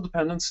of the model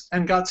dependence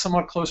and got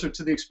somewhat closer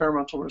to the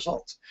experimental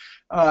results.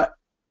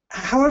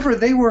 However,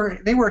 they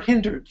were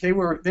hindered. They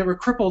were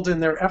crippled in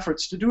their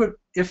efforts to do it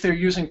if they're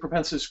using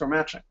propensity score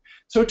matching.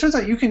 So it turns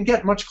out you can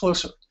get much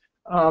closer.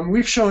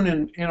 We've shown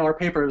in our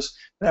papers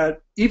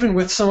that even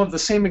with some of the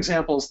same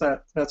examples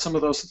that some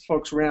of those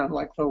folks ran,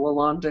 like the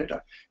Lalonde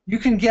data, you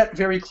can get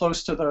very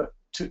close to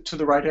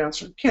the right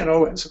answer. You can't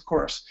always, of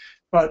course.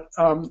 But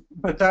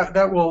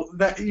the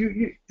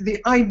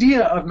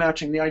idea of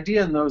matching, the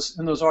idea in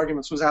those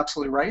arguments was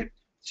absolutely right.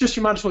 It's just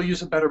you might as well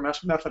use a better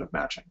method of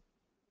matching.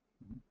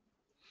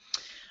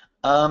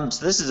 So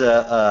this is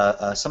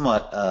a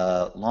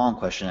somewhat long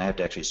question. I have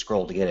to actually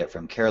scroll to get it,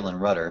 from Carolyn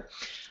Rudder.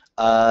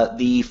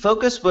 The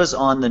focus was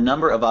on the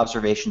number of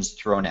observations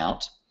thrown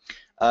out.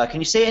 Can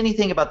you say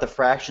anything about the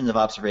fractions of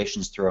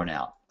observations thrown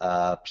out?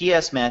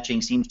 PS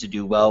matching seems to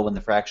do well when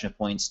the fraction of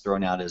points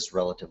thrown out is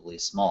relatively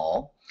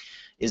small.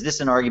 Is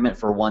this an argument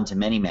for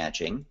one-to-many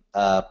matching?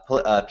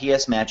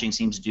 PS matching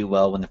seems to do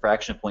well when the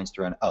fraction of points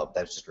thrown. Oh,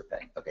 that was just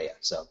repeating. Okay, yeah.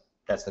 So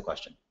that's the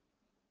question.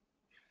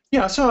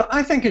 Yeah. So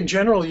I think in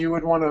general you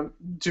would want to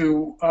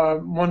do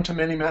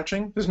one-to-many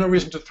matching. There's no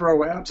reason to throw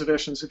away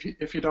observations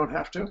if you don't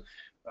have to.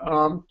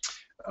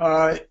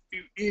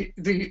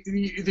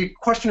 The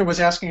questioner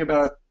was asking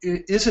about,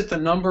 is it the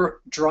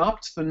number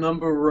dropped, the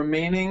number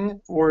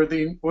remaining, or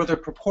the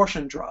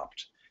proportion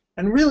dropped?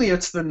 And really,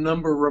 it's the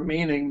number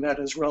remaining that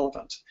is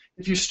relevant.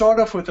 If you start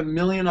off with 1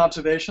 million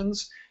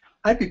observations,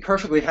 I'd be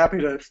perfectly happy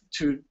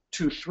to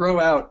throw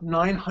out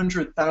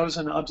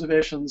 900,000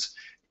 observations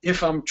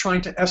if I'm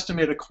trying to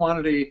estimate a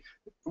quantity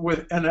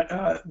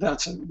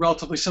that's a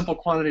relatively simple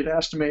quantity to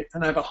estimate,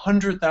 and I have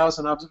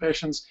 100,000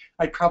 observations.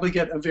 I'd probably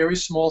get a very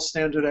small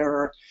standard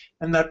error,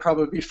 and that'd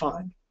probably be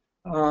fine.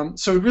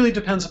 So it really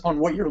depends upon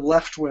what you're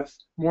left with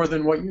more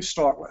than what you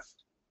start with.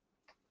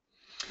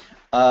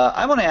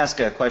 I want to ask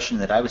a question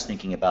that I was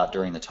thinking about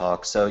during the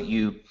talk. So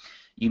you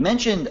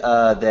mentioned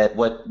that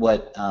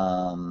what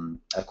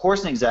a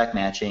coarse and exact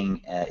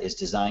matching is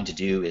designed to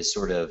do is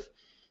sort of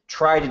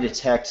try to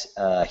detect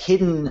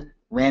hidden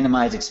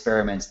randomized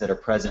experiments that are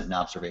present in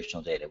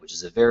observational data, which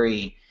is a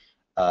very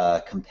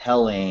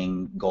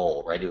compelling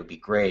goal, right? It would be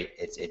great.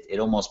 It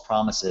almost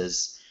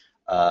promises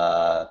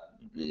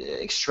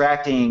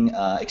extracting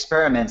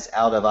experiments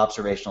out of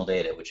observational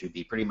data, which would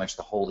be pretty much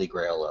the holy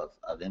grail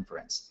of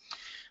inference.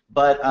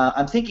 But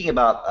I'm thinking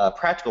about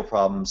practical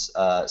problems.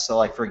 So,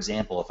 like for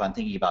example, if I'm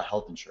thinking about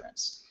health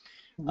insurance,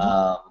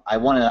 I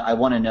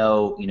want to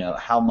know,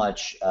 how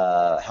much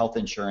health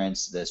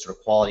insurance, the sort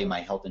of quality of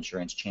my health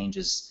insurance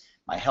changes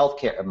my health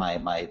care,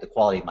 the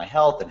quality of my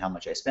health, and how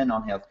much I spend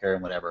on health care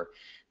and whatever.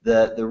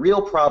 The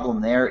real problem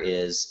there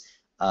is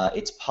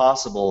it's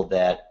possible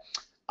that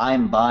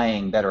I'm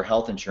buying better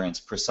health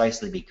insurance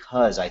precisely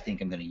because I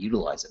think I'm going to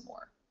utilize it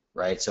more.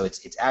 Right, so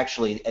it's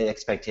actually an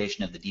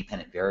expectation of the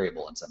dependent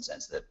variable in some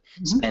sense, that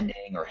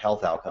spending or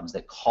health outcomes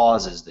that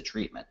causes the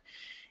treatment.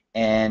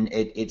 And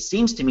it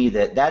seems to me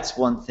that that's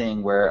one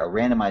thing where a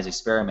randomized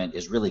experiment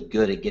is really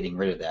good at getting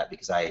rid of that,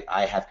 because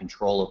I have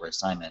control over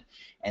assignment,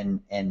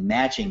 and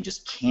matching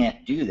just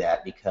can't do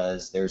that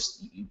because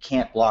you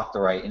can't block the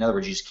right. In other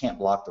words, you just can't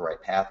block the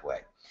right pathway.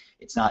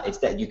 It's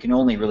that you can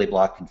only really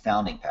block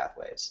confounding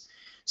pathways.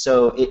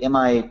 So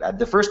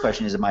the first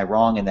question is, am I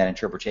wrong in that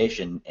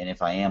interpretation? And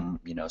if I am,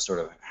 sort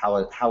of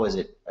how is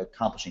it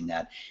accomplishing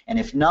that? And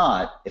if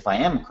not, if I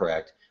am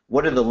correct,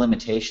 what are the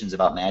limitations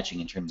about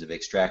matching in terms of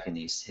extracting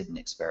these hidden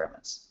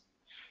experiments?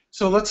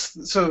 So let's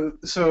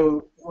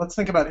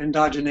think about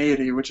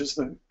endogeneity, which is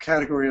the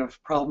category of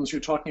problems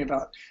you're talking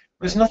about.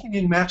 There's nothing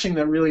in matching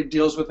that really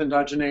deals with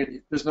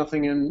endogeneity. There's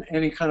nothing in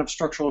any kind of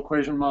structural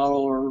equation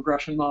model or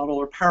regression model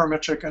or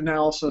parametric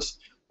analysis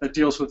that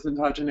deals with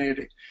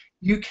endogeneity.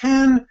 You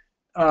can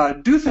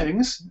do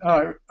things,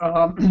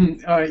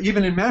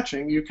 even in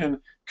matching. You can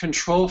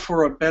control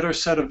for a better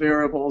set of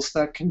variables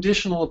that,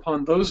 conditional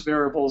upon those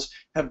variables,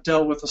 have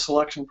dealt with the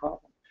selection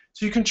problem.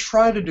 So you can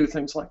try to do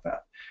things like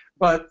that.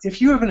 But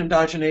if you have an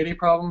endogeneity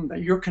problem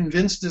that you're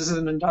convinced is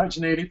an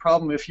endogeneity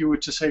problem, if you were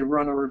to, say,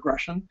 run a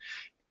regression,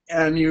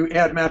 and you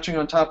add matching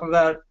on top of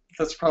that,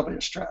 that's probably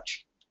a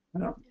stretch.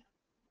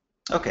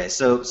 Okay,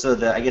 so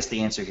I guess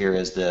the answer here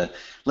is the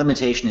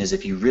limitation is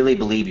if you really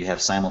believe you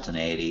have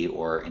simultaneity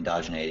or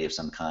endogeneity of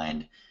some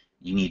kind,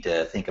 you need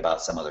to think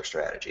about some other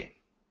strategy.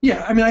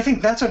 Yeah, I mean, I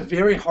think that's a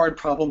very hard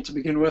problem to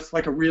begin with,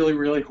 like a really,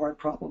 really hard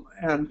problem.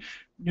 And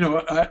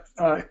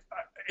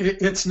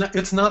it's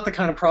not the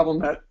kind of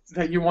problem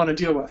that you want to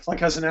deal with.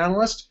 Like as an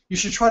analyst, you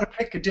should try to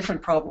pick a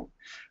different problem,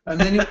 and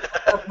then you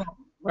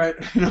right?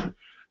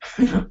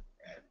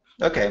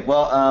 Okay,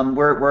 well,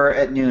 we're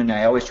at noon.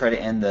 I always try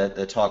to end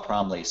the talk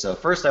promptly. So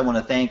first, I want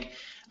to thank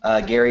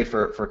Gary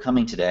for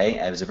coming today.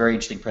 It was a very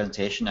interesting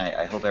presentation.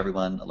 I hope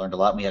everyone learned a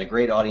lot. We had a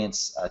great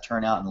audience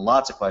turnout and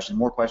lots of questions,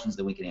 more questions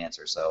than we can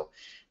answer. So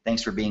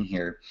thanks for being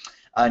here.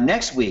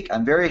 Next week,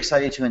 I'm very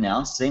excited to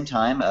announce, same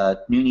time,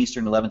 noon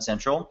Eastern, 11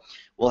 Central,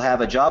 we'll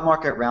have a job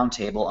market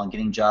roundtable on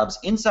getting jobs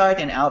inside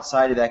and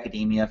outside of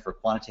academia for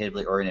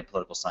quantitatively oriented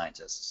political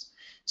scientists.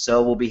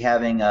 So we'll be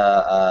having,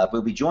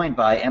 we'll be joined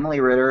by Emily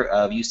Ritter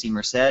of UC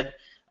Merced,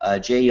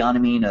 Jay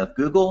Yonamin of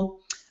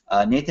Google,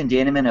 Nathan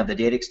Daneman of the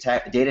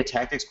Data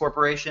Tactics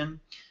Corporation,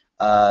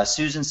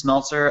 Susan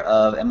Smeltzer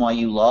of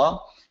NYU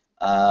Law,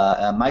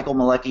 Michael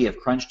Malecki of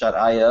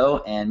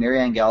Crunch.io, and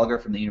Marianne Gallagher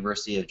from the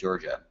University of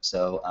Georgia.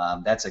 So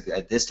that's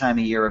at this time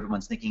of year,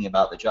 everyone's thinking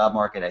about the job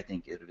market. I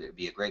think it would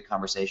be a great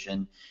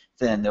conversation.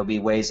 Then there'll be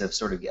ways of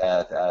sort of,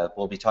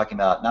 we'll be talking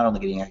about not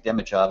only getting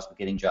academic jobs, but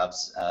getting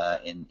jobs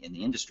in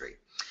the industry.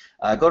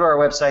 Go to our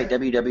website,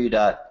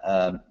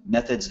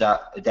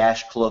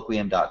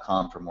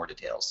 www.methods-colloquium.com for more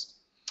details.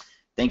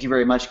 Thank you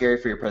very much, Gary,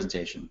 for your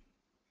presentation.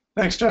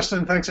 Thanks,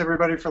 Justin. Thanks,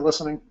 everybody, for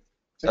listening.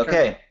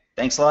 Okay,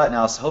 thanks a lot, and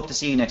I'll hope to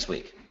see you next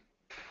week.